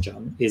observation,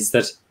 John, is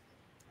that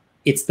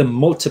it's the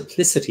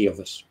multiplicity of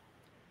it.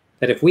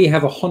 That if we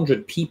have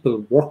 100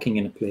 people working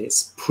in a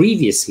place,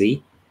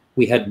 previously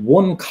we had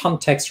one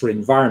context or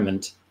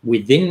environment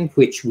within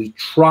which we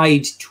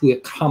tried to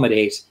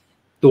accommodate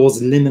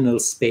those liminal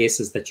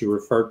spaces that you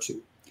referred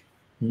to.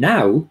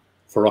 Now,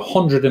 for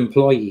 100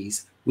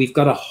 employees, we've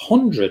got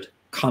 100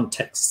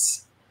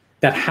 contexts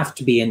that have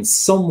to be in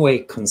some way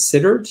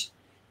considered.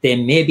 They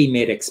may be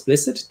made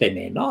explicit, they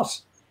may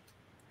not.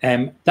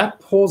 That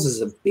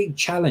poses a big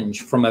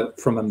challenge from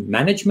a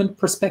management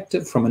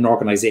perspective, from an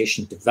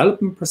organization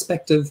development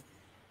perspective,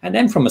 and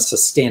then from a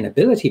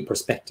sustainability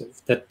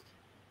perspective, that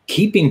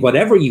keeping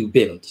whatever you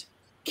build,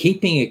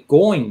 keeping it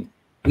going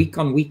week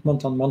on week,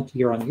 month on month,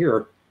 year on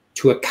year,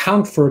 to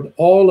account for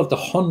all of the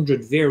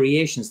 100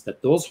 variations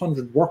that those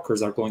 100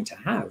 workers are going to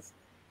have.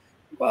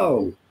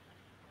 Whoa.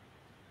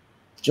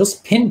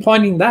 Just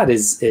pinpointing that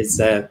is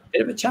a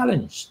bit of a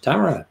challenge.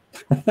 Tamara.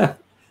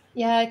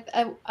 Yeah,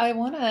 I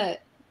want to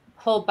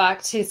pull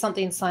back to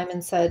something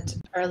Simon said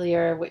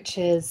earlier, which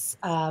is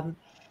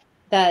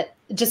that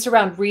just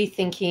around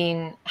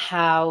rethinking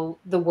how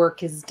the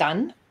work is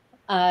done.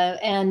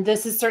 And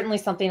this is certainly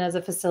something as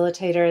a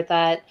facilitator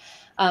that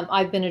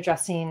I've been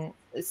addressing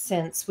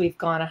since we've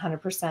gone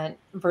 100%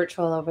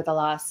 virtual over the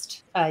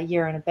last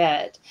year and a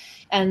bit.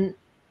 And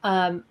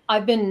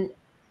I've been,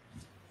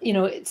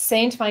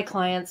 saying to my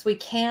clients, we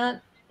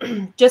can't,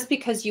 just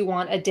because you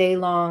want a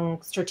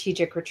day-long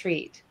strategic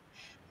retreat,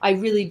 I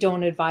really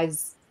don't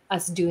advise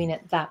us doing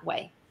it that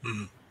way.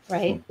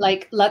 Right?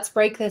 Like, let's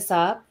break this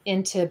up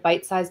into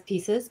bite-sized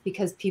pieces,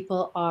 because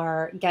people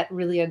get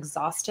really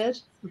exhausted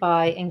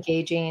by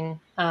engaging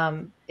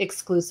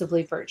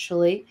exclusively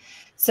virtually.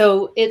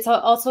 So it's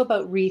also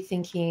about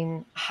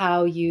rethinking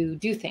how you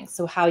do things.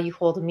 So how you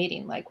hold a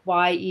meeting, like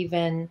why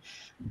even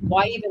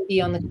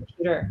be on the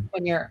computer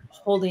when you're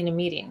holding a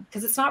meeting?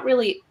 Because it's not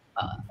really,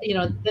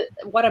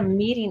 what a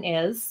meeting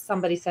is.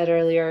 Somebody said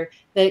earlier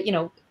that,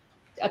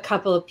 a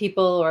couple of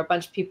people or a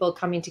bunch of people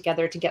coming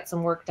together to get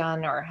some work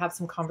done or have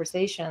some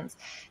conversations.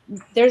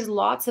 There's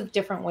lots of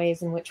different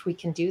ways in which we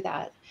can do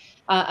that.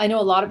 I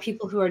know a lot of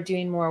people who are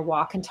doing more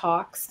walk and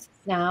talks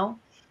now,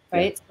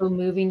 right? Yeah. So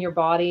moving your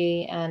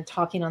body and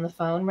talking on the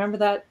phone. Remember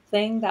that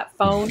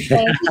phone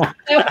thing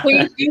that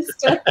we used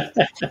to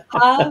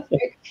have?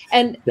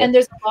 And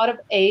there's a lot of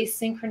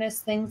asynchronous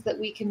things that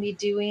we can be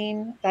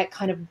doing that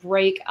kind of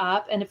break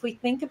up. And if we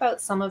think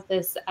about some of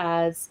this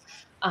as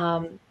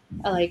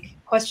like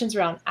questions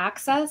around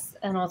access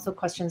and also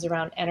questions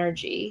around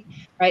energy,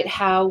 right?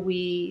 How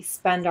we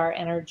spend our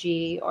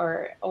energy,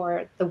 or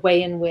the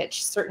way in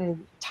which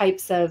certain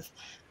types of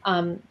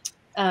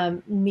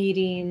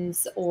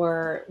meetings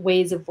or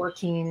ways of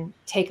working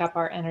take up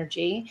our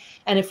energy.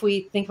 And if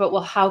we think about,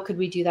 well, how could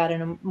we do that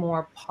in a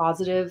more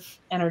positive,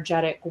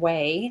 energetic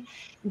way,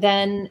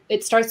 then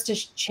it starts to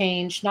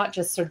change not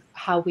just sort of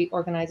how we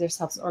organize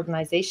ourselves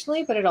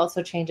organizationally, but it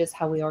also changes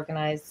how we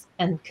organize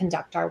and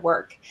conduct our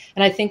work.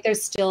 And I think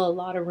there's still a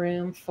lot of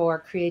room for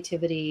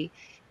creativity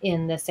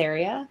in this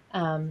area,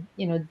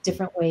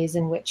 different ways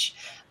in which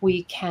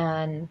we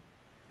can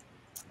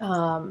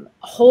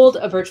hold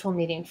a virtual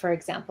meeting, for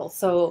example.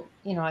 So,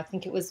 I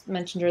think it was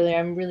mentioned earlier,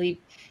 I'm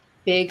really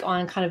big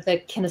on kind of the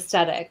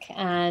kinesthetic.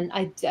 And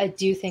I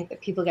do think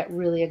that people get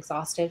really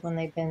exhausted when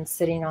they've been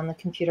sitting on the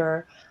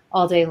computer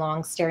all day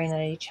long, staring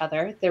at each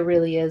other. There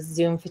really is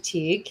Zoom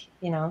fatigue,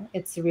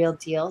 it's a real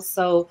deal.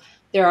 So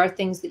there are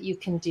things that you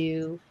can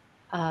do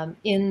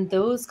in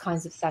those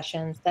kinds of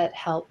sessions that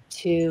help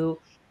to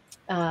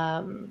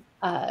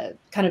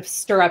kind of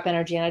stir up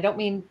energy. And I don't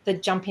mean the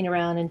jumping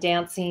around and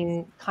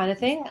dancing kind of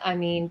thing. I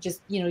mean,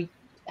 just,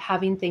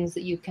 having things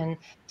that you can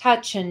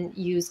touch and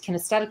use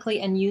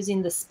kinesthetically, and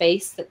using the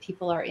space that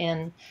people are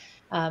in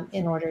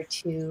order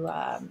to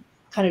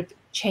kind of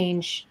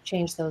change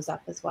those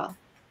up as well.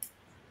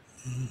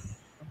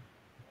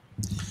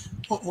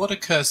 What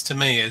occurs to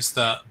me is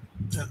that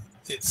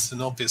it's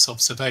an obvious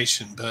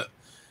observation, but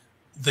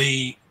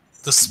the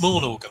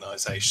small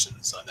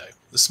organisations, I know,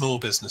 the small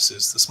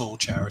businesses, the small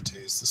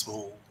charities, the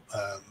small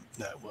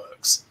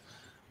networks,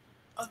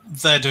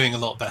 they're doing a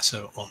lot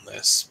better on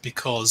this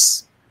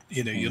because,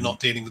 you know, you're not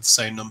dealing with the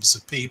same numbers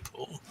of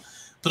people,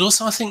 but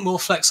also I think more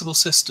flexible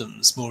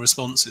systems, more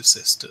responsive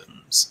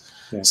systems.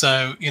 Yeah.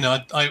 So, you know,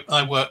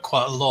 I work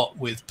quite a lot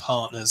with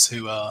partners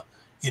who are,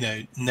 you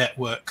know,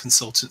 network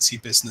consultancy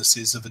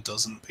businesses of a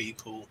dozen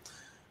people,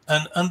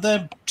 and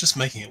they're just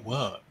making it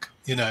work,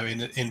 you know,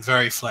 in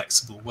very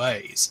flexible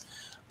ways.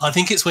 I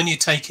think it's when you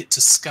take it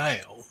to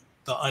scale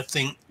that I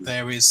think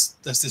there's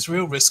this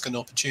real risk and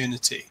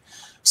opportunity.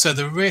 So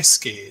the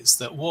risk is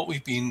that what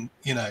we've been,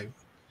 you know,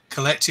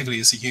 collectively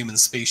as a human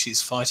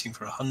species fighting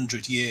for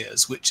 100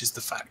 years, which is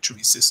the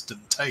factory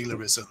system,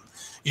 Taylorism,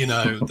 you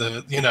know,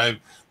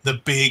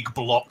 the big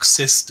block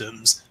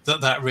systems,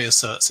 that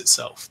reasserts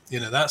itself.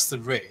 You know, that's the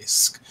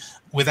risk.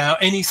 Without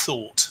any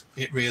thought,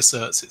 it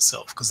reasserts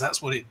itself, because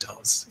that's what it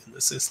does in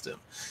the system.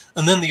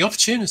 And then the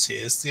opportunity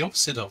is the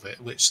opposite of it,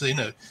 which, you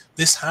know,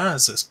 this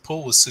has, as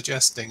Paul was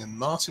suggesting and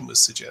Martin was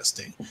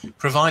suggesting,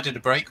 provided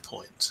a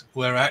breakpoint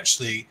where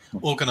actually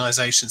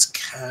organizations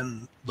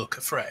can look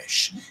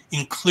afresh,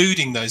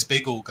 including those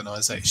big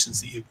organizations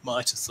that you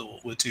might have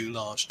thought were too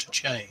large to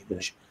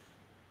change.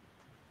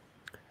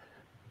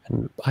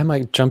 And I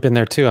might jump in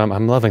there too.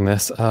 I'm loving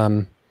this.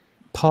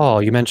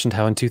 Paul, you mentioned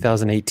how in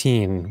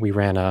 2018 we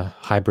ran a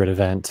hybrid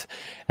event,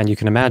 and you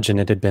can imagine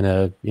it had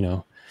been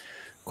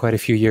quite a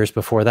few years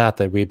before that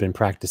we'd been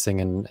practicing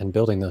and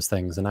building those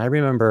things. And I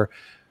remember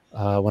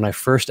when I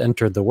first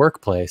entered the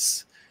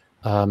workplace,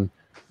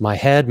 my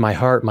head, my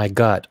heart, my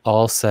gut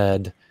all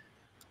said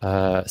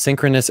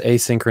synchronous,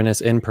 asynchronous,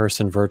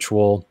 in-person,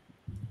 virtual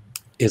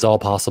is all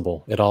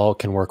possible. It all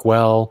can work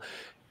well.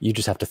 You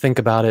just have to think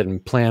about it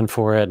and plan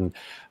for it. And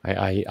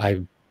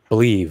I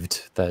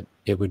believed that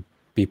it would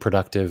be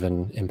productive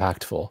and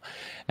impactful.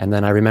 And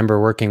then I remember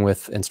working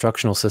with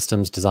instructional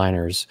systems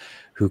designers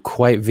who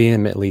quite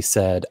vehemently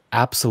said,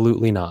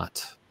 absolutely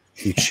not.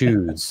 You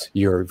choose.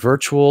 You're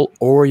virtual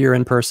or you're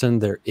in person.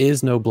 There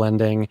is no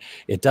blending.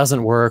 It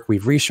doesn't work.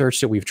 We've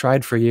researched it. We've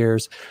tried for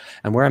years.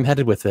 And where I'm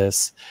headed with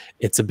this,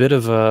 it's a bit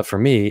of a, for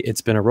me,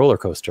 it's been a roller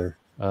coaster.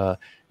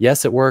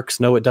 Yes, it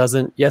works. No, it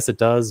doesn't. Yes, it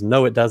does.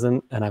 No, it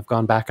doesn't. And I've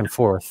gone back and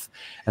forth.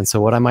 And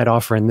so what I might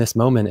offer in this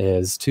moment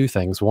is two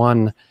things.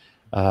 One,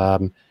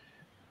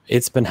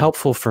 it's been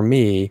helpful for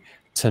me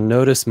to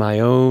notice my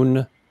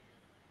own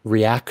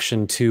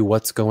reaction to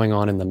what's going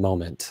on in the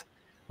moment.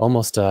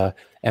 Almost,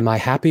 am I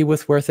happy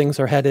with where things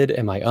are headed?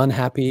 Am I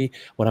unhappy?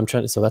 What I'm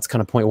trying to, so that's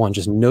kind of point one,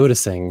 just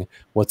noticing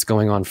what's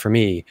going on for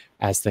me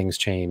as things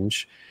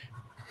change.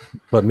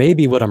 But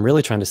maybe what I'm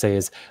really trying to say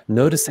is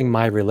noticing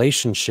my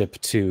relationship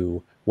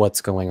to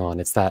what's going on.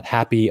 It's that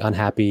happy,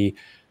 unhappy,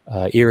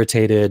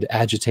 irritated,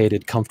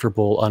 agitated,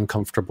 comfortable,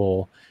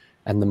 uncomfortable.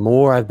 And the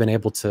more I've been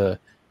able to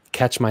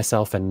catch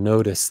myself and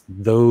notice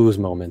those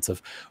moments of,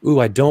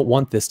 ooh, I don't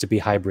want this to be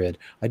hybrid.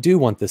 I do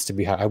want this to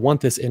be, I want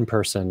this in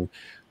person.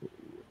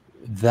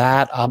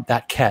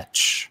 That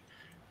catch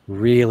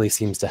really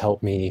seems to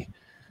help me,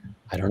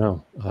 I don't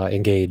know,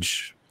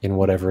 engage in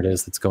whatever it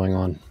is that's going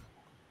on.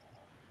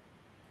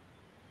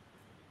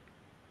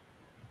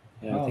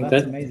 Yeah, I oh, think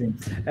that's that amazing.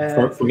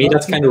 For me,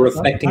 that's kind of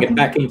reflecting it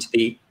back into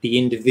the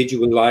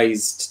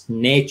individualized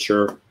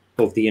nature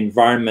of the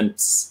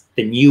environments,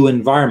 the new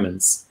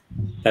environments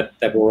that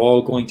we're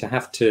all going to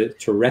have to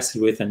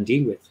wrestle with and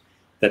deal with.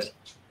 That,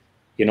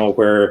 you know,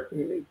 where,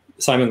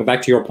 Simon, go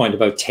back to your point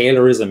about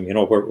Taylorism, you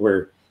know,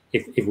 where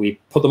if we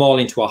put them all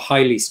into a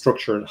highly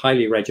structured,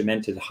 highly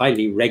regimented,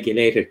 highly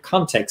regulated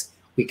context,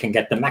 we can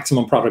get the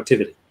maximum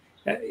productivity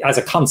as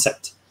a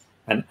concept.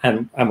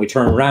 And we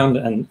turn around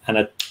and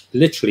at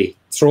literally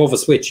throw of a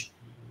switch,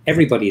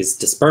 everybody is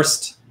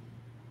dispersed.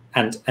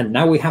 And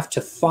now we have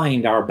to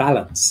find our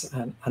balance.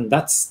 And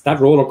that's that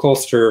roller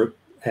coaster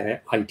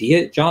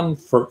idea, John,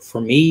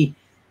 for me,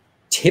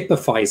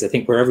 typifies, I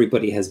think, where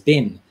everybody has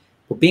been.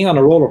 But being on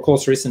a roller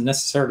coaster isn't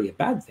necessarily a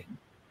bad thing.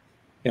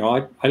 You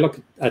know, I look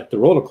at the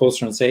roller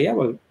coaster and say, yeah,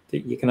 well,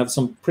 you can have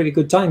some pretty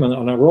good time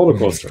on a roller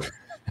coaster.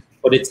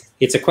 But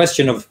it's a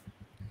question of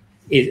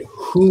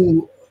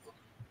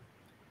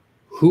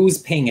who's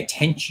paying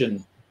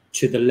attention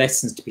to the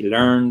lessons to be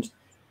learned,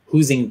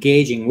 who's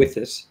engaging with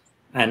it,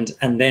 and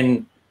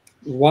then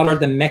what are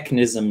the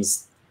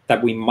mechanisms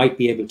that we might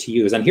be able to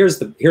use. And here's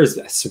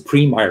the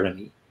supreme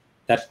irony,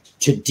 that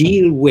to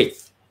deal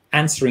with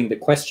answering the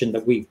question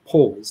that we've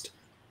posed,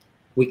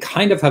 we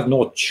kind of have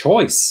no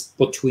choice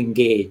but to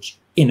engage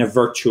in a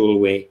virtual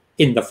way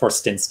in the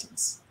first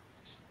instance.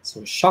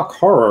 So shock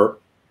horror,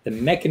 the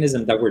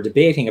mechanism that we're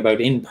debating about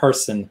in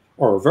person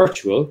or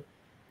virtual,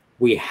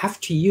 we have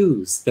to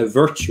use the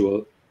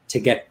virtual to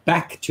get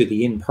back to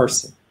the in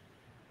person.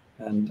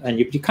 And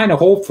you'd be kind of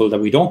hopeful that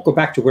we don't go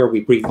back to where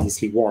we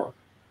previously were.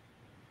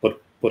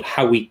 But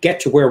how we get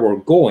to where we're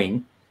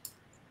going,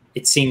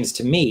 it seems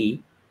to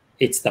me,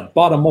 it's the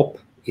bottom up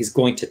is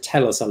going to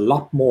tell us a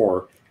lot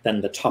more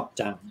than the top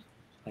down.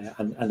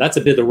 And that's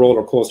a bit of a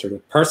roller coaster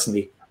that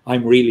personally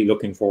I'm really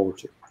looking forward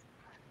to.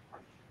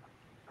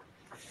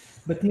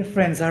 But dear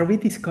friends, are we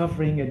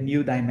discovering a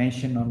new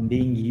dimension on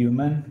being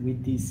human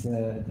with this,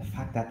 the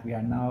fact that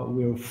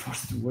we're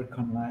forced to work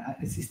online?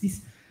 Is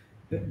this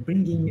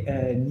bringing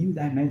new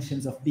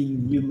dimensions of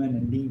being human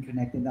and being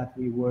connected that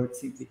we were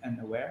simply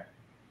unaware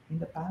in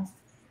the past?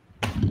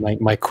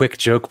 My quick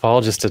joke,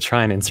 Paul, just to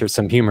try and insert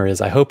some humor,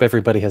 is I hope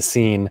everybody has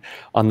seen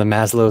on the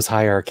Maslow's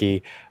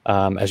hierarchy,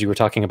 as you were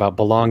talking about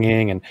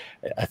belonging, and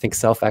I think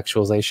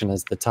self-actualization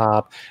is the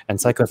top, and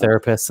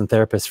psychotherapists and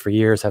therapists for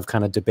years have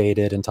kind of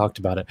debated and talked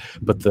about it.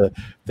 But the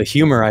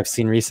humor I've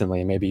seen recently,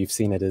 and maybe you've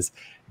seen it, is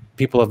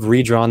people have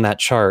redrawn that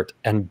chart,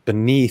 and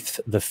beneath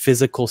the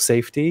physical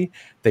safety,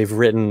 they've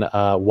written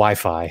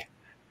Wi-Fi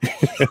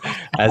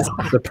as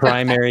the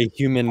primary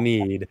human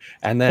need.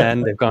 And then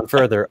they've gone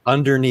further.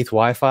 Underneath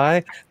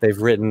Wi-Fi, they've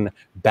written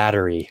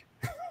battery.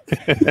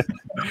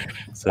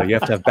 So you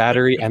have to have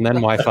battery and then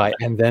Wi-Fi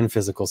and then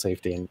physical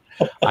safety. And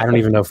I don't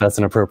even know if that's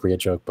an appropriate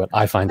joke, but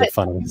I find it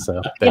funny.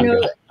 So there you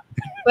go.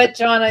 But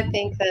John, I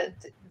think that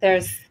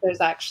there's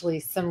actually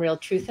some real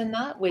truth in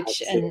that,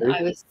 which, and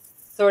I was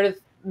sort of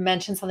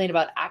mentioned something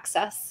about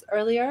access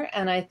earlier,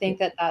 and I think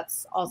that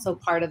that's also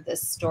part of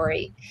this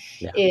story.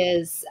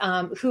 Is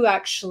who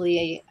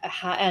actually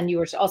and you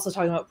were also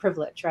talking about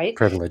privilege, right?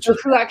 Privilege. So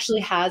who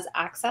actually has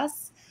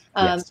access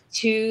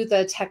to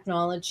the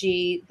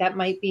technology that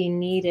might be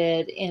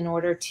needed in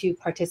order to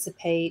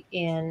participate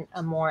in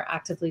a more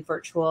actively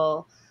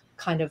virtual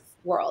kind of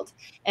world.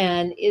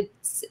 And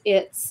it's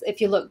if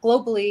you look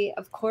globally,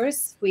 of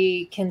course,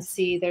 we can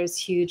see there's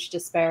huge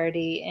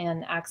disparity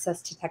in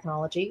access to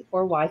technology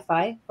or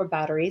Wi-Fi or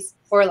batteries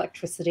or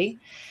electricity,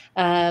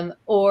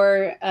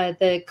 or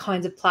the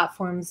kinds of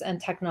platforms and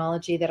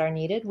technology that are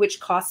needed, which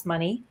costs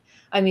money.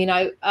 I mean,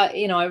 I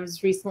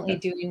was recently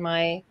doing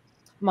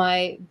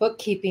my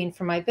bookkeeping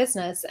for my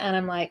business, and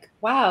I'm like,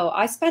 wow,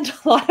 I spend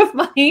a lot of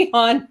money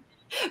on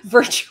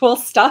virtual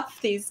stuff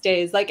these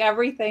days. Like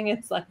everything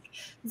is like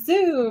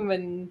Zoom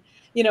and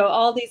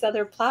all these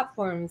other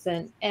platforms,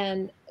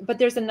 and but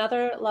there's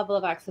another level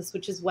of access,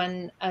 which is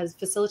when, as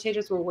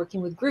facilitators, we're working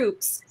with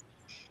groups,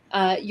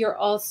 you're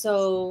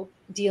also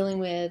dealing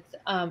with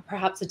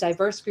perhaps a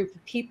diverse group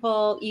of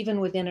people,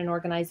 even within an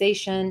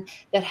organization,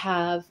 that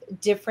have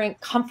different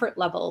comfort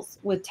levels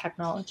with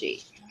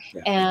technology.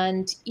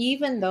 And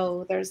even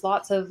though there's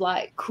lots of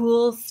like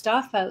cool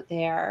stuff out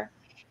there,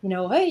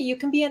 hey, you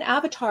can be an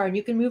avatar and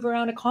you can move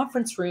around a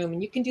conference room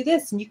and you can do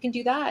this and you can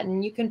do that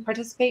and you can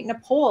participate in a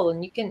poll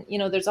and you can,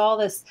 there's all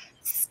this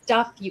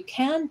stuff you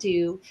can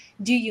do.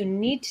 Do you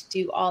need to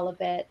do all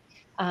of it?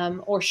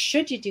 Or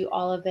should you do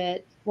all of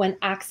it when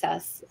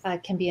access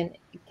can be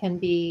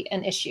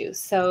an issue?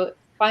 So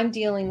if I'm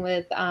dealing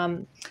with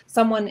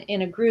someone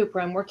in a group,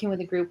 or I'm working with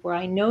a group where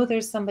I know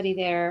there's somebody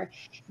there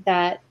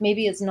that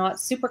maybe is not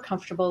super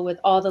comfortable with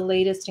all the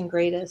latest and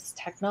greatest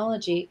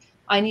technology,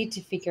 I need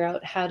to figure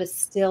out how to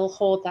still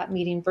hold that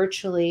meeting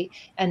virtually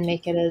and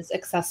make it as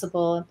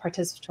accessible and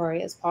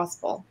participatory as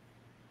possible.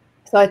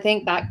 So I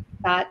think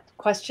that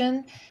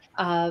question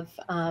of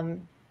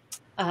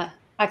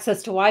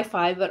access to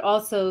Wi-Fi, but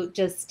also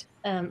just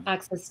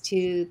access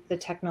to the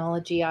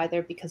technology,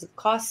 either because of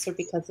costs or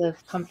because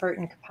of comfort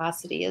and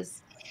capacity,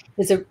 is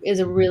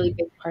a really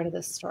big part of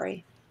this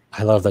story.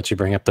 I love that you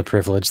bring up the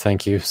privilege.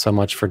 Thank you so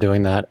much for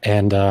doing that.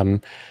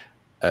 And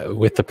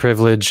with the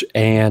privilege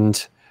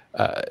and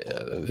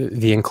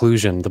the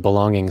inclusion, the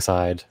belonging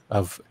side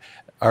of,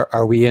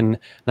 are we in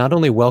not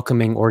only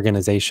welcoming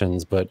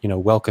organizations, but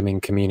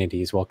welcoming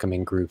communities,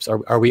 welcoming groups?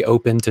 Are we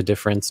open to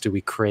difference? Do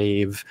we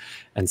crave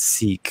and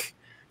seek,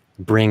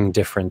 bring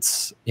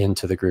difference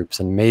into the groups?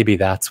 And maybe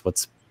that's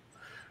what's,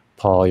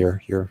 Paul,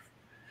 you're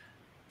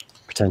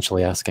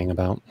potentially asking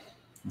about.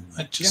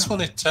 I just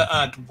wanted to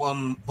add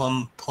one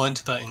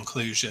point about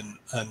inclusion,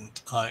 and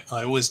I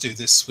always do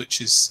this, which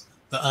is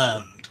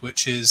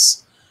which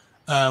is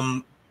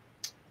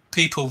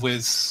people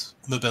with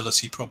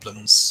mobility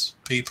problems,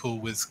 people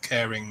with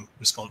caring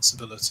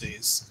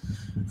responsibilities,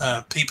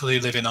 people who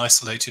live in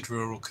isolated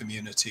rural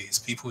communities,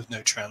 people with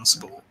no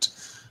transport.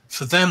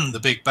 For them, the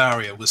big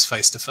barrier was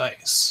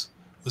face-to-face,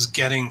 was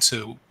getting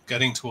to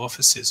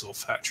offices or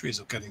factories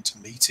or getting to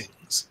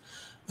meetings.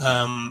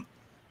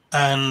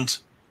 And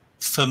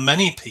for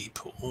many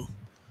people,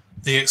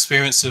 the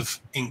experience of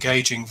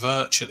engaging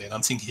virtually, and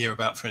I'm thinking here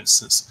about, for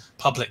instance,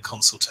 public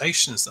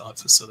consultations that I've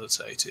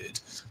facilitated,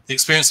 the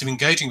experience of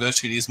engaging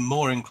virtually is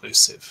more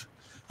inclusive.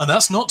 And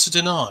that's not to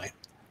deny.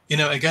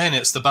 Again,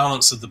 it's the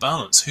balance of the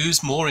balance.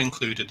 Who's more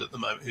included at the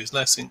moment? Who's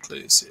less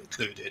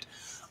included?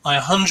 I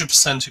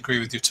 100% agree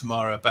with you,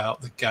 Tamara,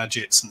 about the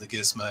gadgets and the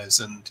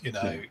gizmos and,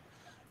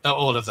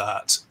 all of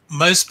that.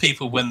 Most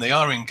people, when they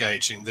are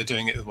engaging, they're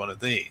doing it with one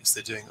of these.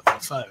 They're doing it on a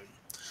phone,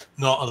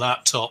 not a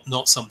laptop,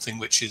 not something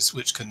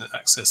which can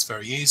access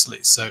very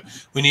easily. So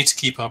we need to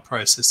keep our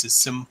processes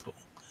simple.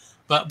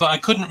 But I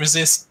couldn't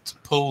resist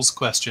Paul's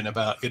question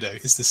about,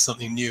 is this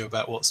something new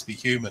about what's to be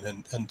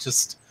human? And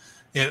just,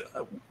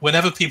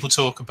 whenever people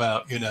talk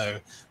about,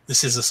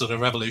 this is a sort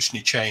of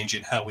revolutionary change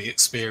in how we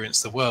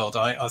experience the world,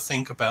 I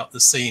think about the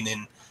scene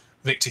in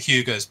Victor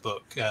Hugo's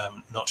book,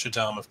 Notre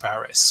Dame of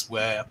Paris,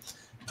 where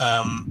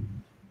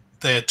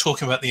they're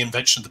talking about the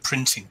invention of the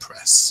printing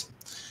press.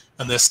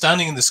 And they're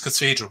standing in this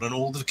cathedral and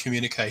all the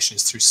communication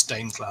is through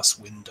stained glass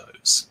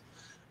windows.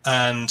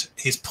 And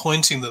he's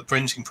pointing at the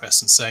printing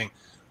press and saying,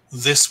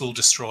 this will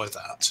destroy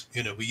that.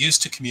 We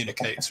used to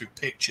communicate through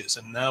pictures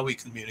and now we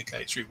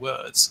communicate through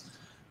words.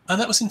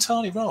 And that was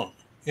entirely wrong.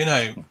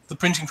 The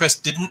printing press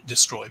didn't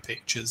destroy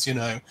pictures.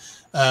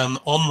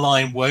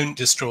 Online won't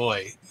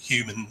destroy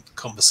human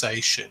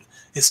conversation.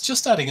 It's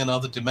just adding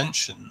another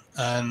dimension.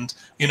 And,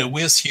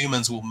 we as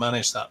humans will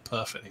manage that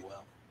perfectly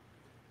well.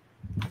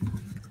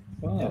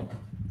 Wow.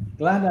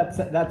 Glad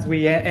that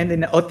we end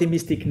in an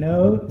optimistic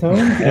tone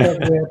because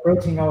we're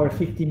approaching our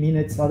 50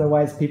 minutes.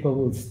 Otherwise, people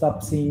will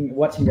stop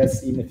watching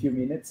us in a few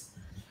minutes.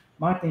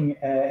 Martin,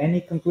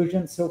 any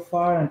conclusions so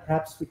far? And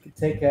perhaps we could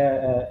take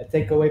a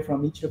takeaway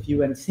from each of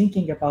you. And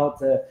thinking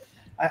about,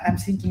 I'm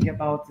thinking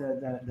about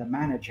the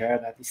manager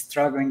that is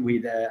struggling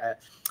with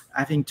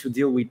having to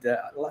deal with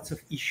lots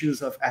of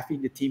issues of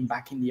having the team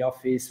back in the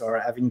office or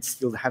having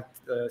still have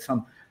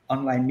some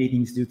online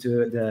meetings due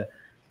to the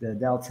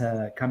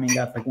Delta coming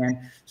up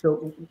again.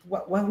 So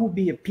what would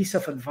be a piece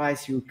of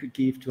advice you could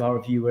give to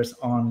our viewers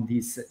on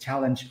this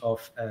challenge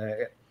of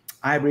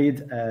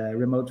hybrid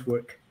remote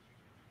work?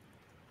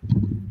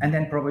 And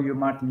then probably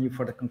Martin, you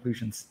for the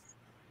conclusions.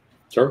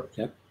 Sure,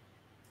 yeah.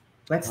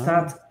 Let's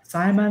start.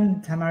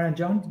 Simon, Tamara,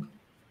 John.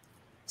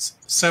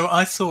 So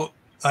I thought,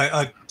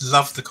 I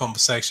loved the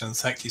conversation, and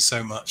thank you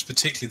so much,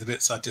 particularly the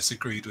bits I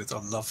disagreed with.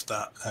 I loved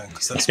that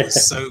because that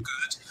was so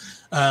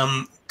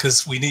good.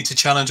 Because we need to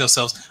challenge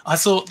ourselves. I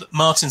thought that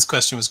Martin's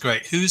question was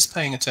great. Who's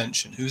paying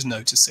attention? Who's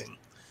noticing?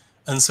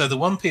 And so the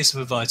one piece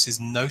of advice is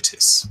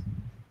notice.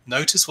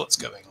 Notice what's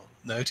going on.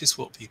 Notice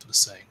what people are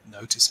saying.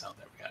 Notice how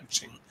they're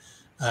reacting.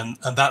 And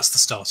that's the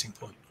starting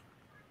point.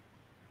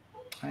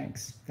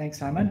 Thanks. Thanks,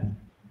 Simon.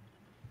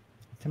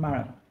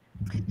 Tamara.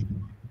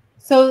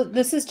 So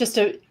this is just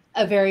a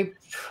very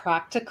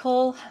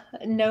practical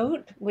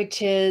note,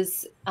 which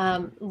is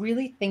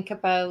really think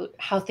about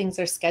how things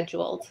are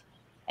scheduled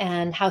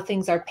and how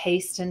things are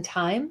paced and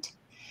timed.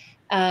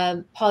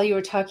 Paul, you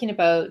were talking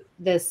about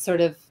this sort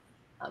of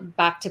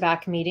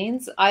back-to-back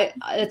meetings.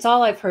 It's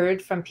all I've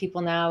heard from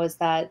people now is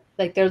that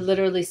like they're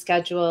literally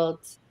scheduled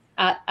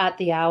at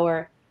the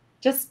hour.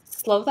 Just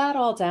slow that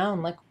all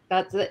down. Like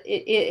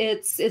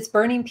it's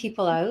burning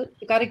people out.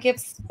 You got to give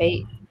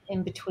space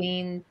in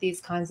between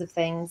these kinds of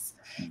things.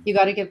 You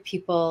got to give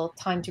people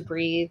time to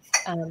breathe.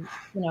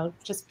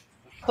 Just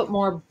put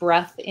more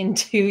breath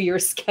into your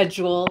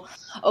schedule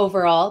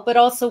overall. But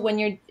also when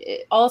you're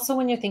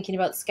thinking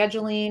about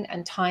scheduling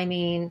and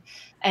timing,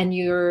 and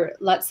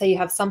let's say you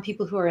have some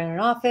people who are in an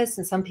office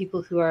and some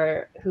people who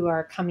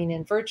are coming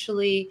in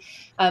virtually.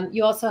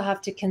 You also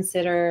have to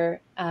consider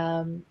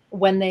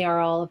when they are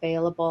all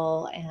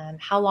available and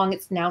how long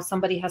it's now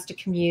somebody has to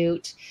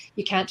commute.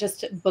 You can't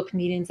just book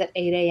meetings at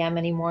 8 a.m.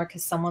 anymore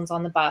because someone's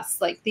on the bus.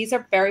 Like these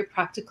are very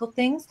practical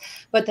things,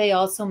 but they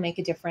also make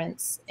a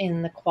difference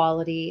in the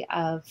quality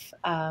of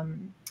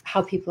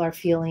how people are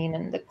feeling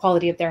and the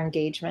quality of their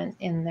engagement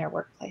in their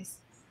workplace.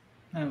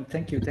 Oh,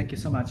 thank you. Thank you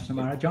so much,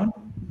 Tamara. John?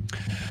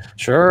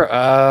 Sure.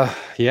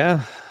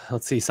 Yeah.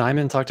 Let's see.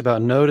 Simon talked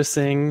about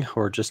noticing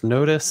or just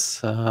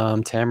notice.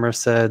 Tamara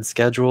said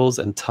schedules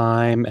and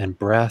time and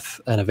breath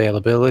and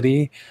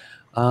availability.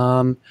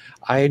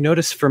 I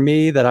noticed for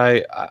me that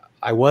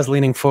I was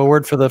leaning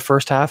forward for the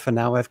first half, and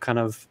now I've kind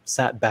of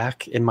sat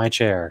back in my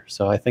chair.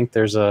 So I think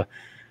there's a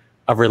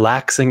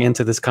relaxing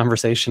into this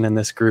conversation in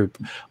this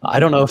group. I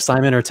don't know if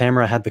Simon or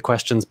Tamara had the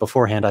questions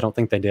beforehand. I don't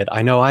think they did.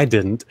 I know I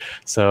didn't.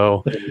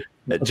 So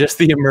just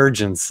the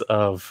emergence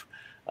of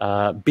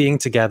being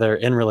together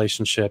in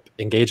relationship,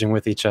 engaging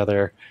with each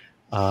other.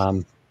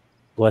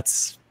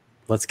 Let's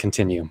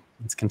continue.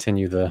 Let's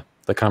continue the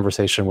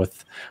conversation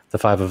with the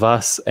five of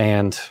us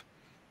and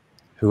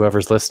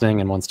whoever's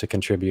listening and wants to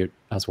contribute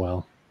as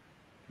well.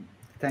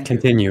 Thank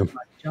continue. you.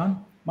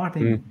 John?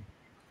 Martin?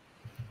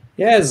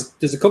 Yeah,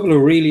 there's a couple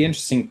of really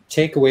interesting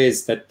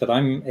takeaways that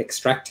I'm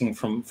extracting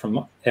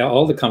from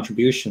all the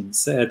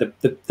contributions.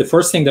 The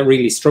first thing that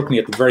really struck me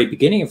at the very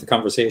beginning of the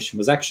conversation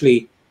was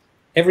actually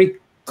every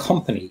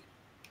company,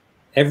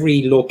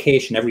 every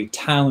location, every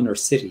town or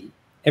city,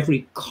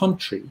 every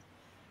country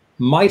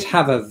might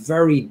have a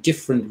very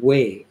different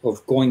way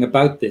of going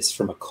about this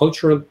from a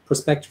cultural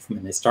perspective, from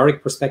an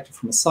historic perspective,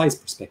 from a size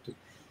perspective.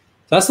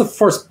 So that's the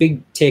first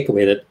big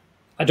takeaway, that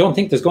I don't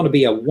think there's going to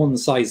be a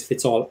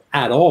one-size-fits-all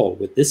at all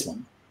with this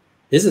one.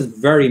 This is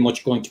very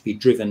much going to be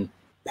driven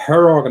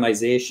per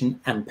organization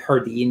and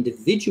per the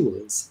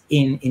individuals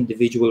in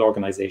individual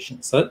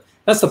organizations. So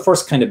that's the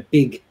first kind of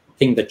big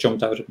thing that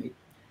jumped out at me.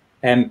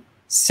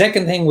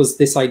 Second thing was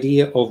this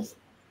idea of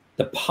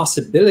the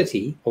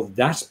possibility of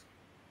that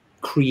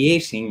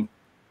creating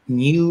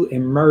new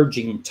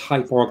emerging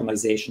type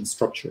organization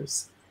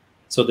structures.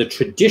 So the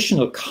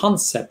traditional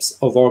concepts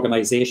of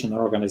organization and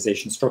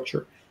organization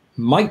structure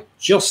might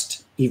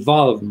just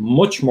evolve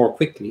much more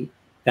quickly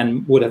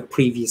than would have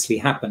previously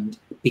happened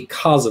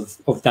because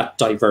of that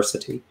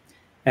diversity.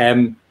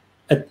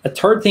 A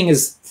third thing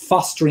is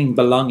fostering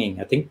belonging.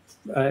 I think,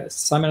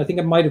 Simon, I think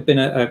it might have been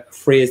a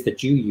phrase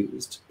that you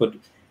used, but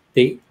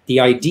the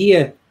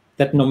idea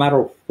that no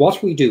matter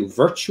what we do,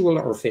 virtual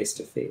or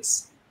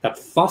face-to-face, that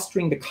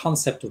fostering the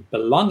concept of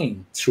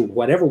belonging through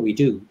whatever we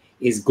do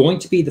is going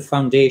to be the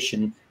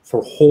foundation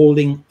for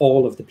holding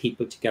all of the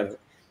people together.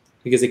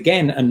 Because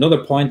again,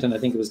 another point, and I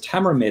think it was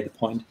Tamara made the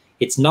point,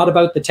 it's not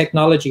about the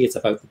technology, it's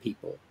about the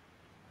people.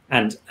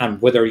 And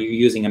whether you're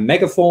using a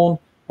megaphone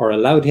or a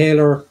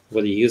loudhailer,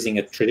 whether you're using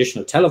a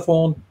traditional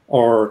telephone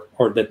or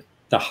the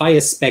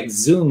highest spec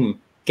Zoom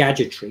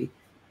gadgetry,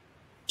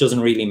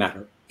 doesn't really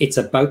matter. It's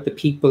about the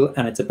people,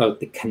 and it's about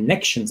the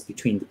connections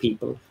between the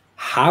people.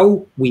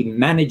 How we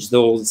manage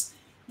those,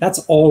 that's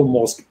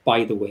almost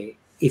by the way,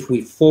 if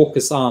we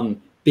focus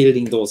on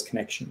building those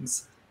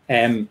connections.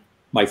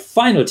 My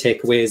final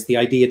takeaway is the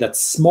idea that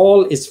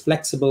small is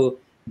flexible,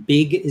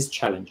 big is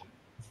challenging.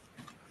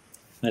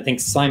 And I think,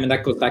 Simon,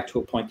 that goes back to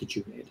a point that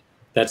you made,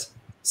 that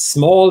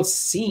small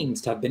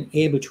seems to have been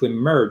able to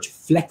emerge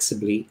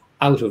flexibly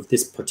out of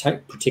this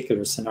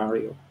particular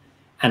scenario.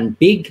 And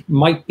big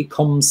might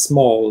become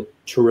small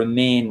to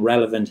remain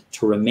relevant,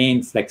 to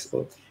remain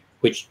flexible,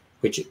 which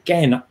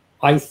again,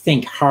 I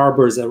think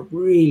harbors a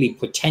really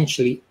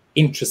potentially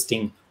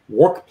interesting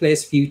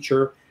workplace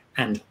future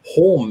and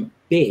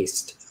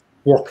home-based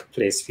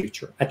workplace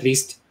future, at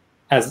least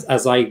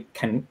as I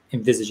can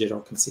envisage it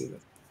or conceive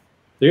it.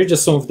 They're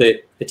just some of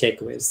the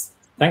takeaways.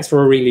 Thanks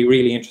for a really,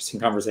 really interesting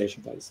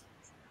conversation, guys.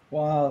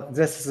 Wow,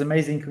 this is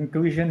amazing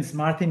conclusions.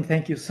 Martin,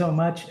 thank you so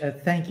much.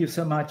 Thank you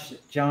so much,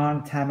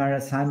 John,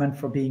 Tamara, Simon,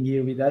 for being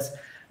here with us.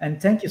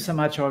 And thank you so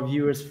much, our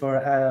viewers,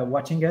 for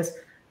watching us,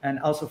 and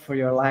also for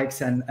your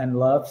likes and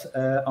loves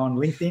on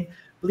LinkedIn.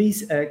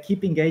 Please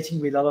keep engaging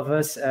with all of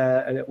us.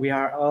 We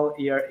are all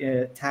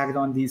here tagged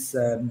on this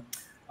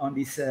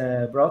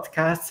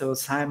broadcast, so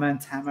Simon,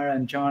 Tamara,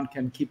 and John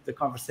can keep the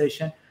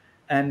conversation.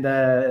 And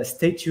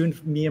stay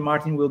tuned. Me and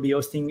Martin will be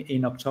hosting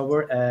in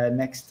October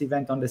next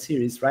event on the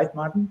series, right,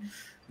 Martin?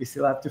 We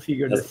still have to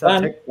figure the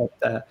subject,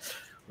 but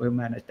we'll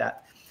manage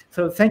that.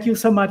 So thank you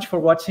so much for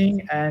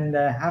watching, and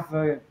have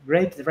a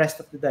great rest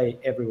of the day,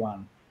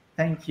 everyone.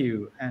 Thank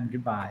you and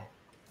goodbye.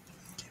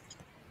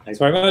 Thanks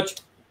very much.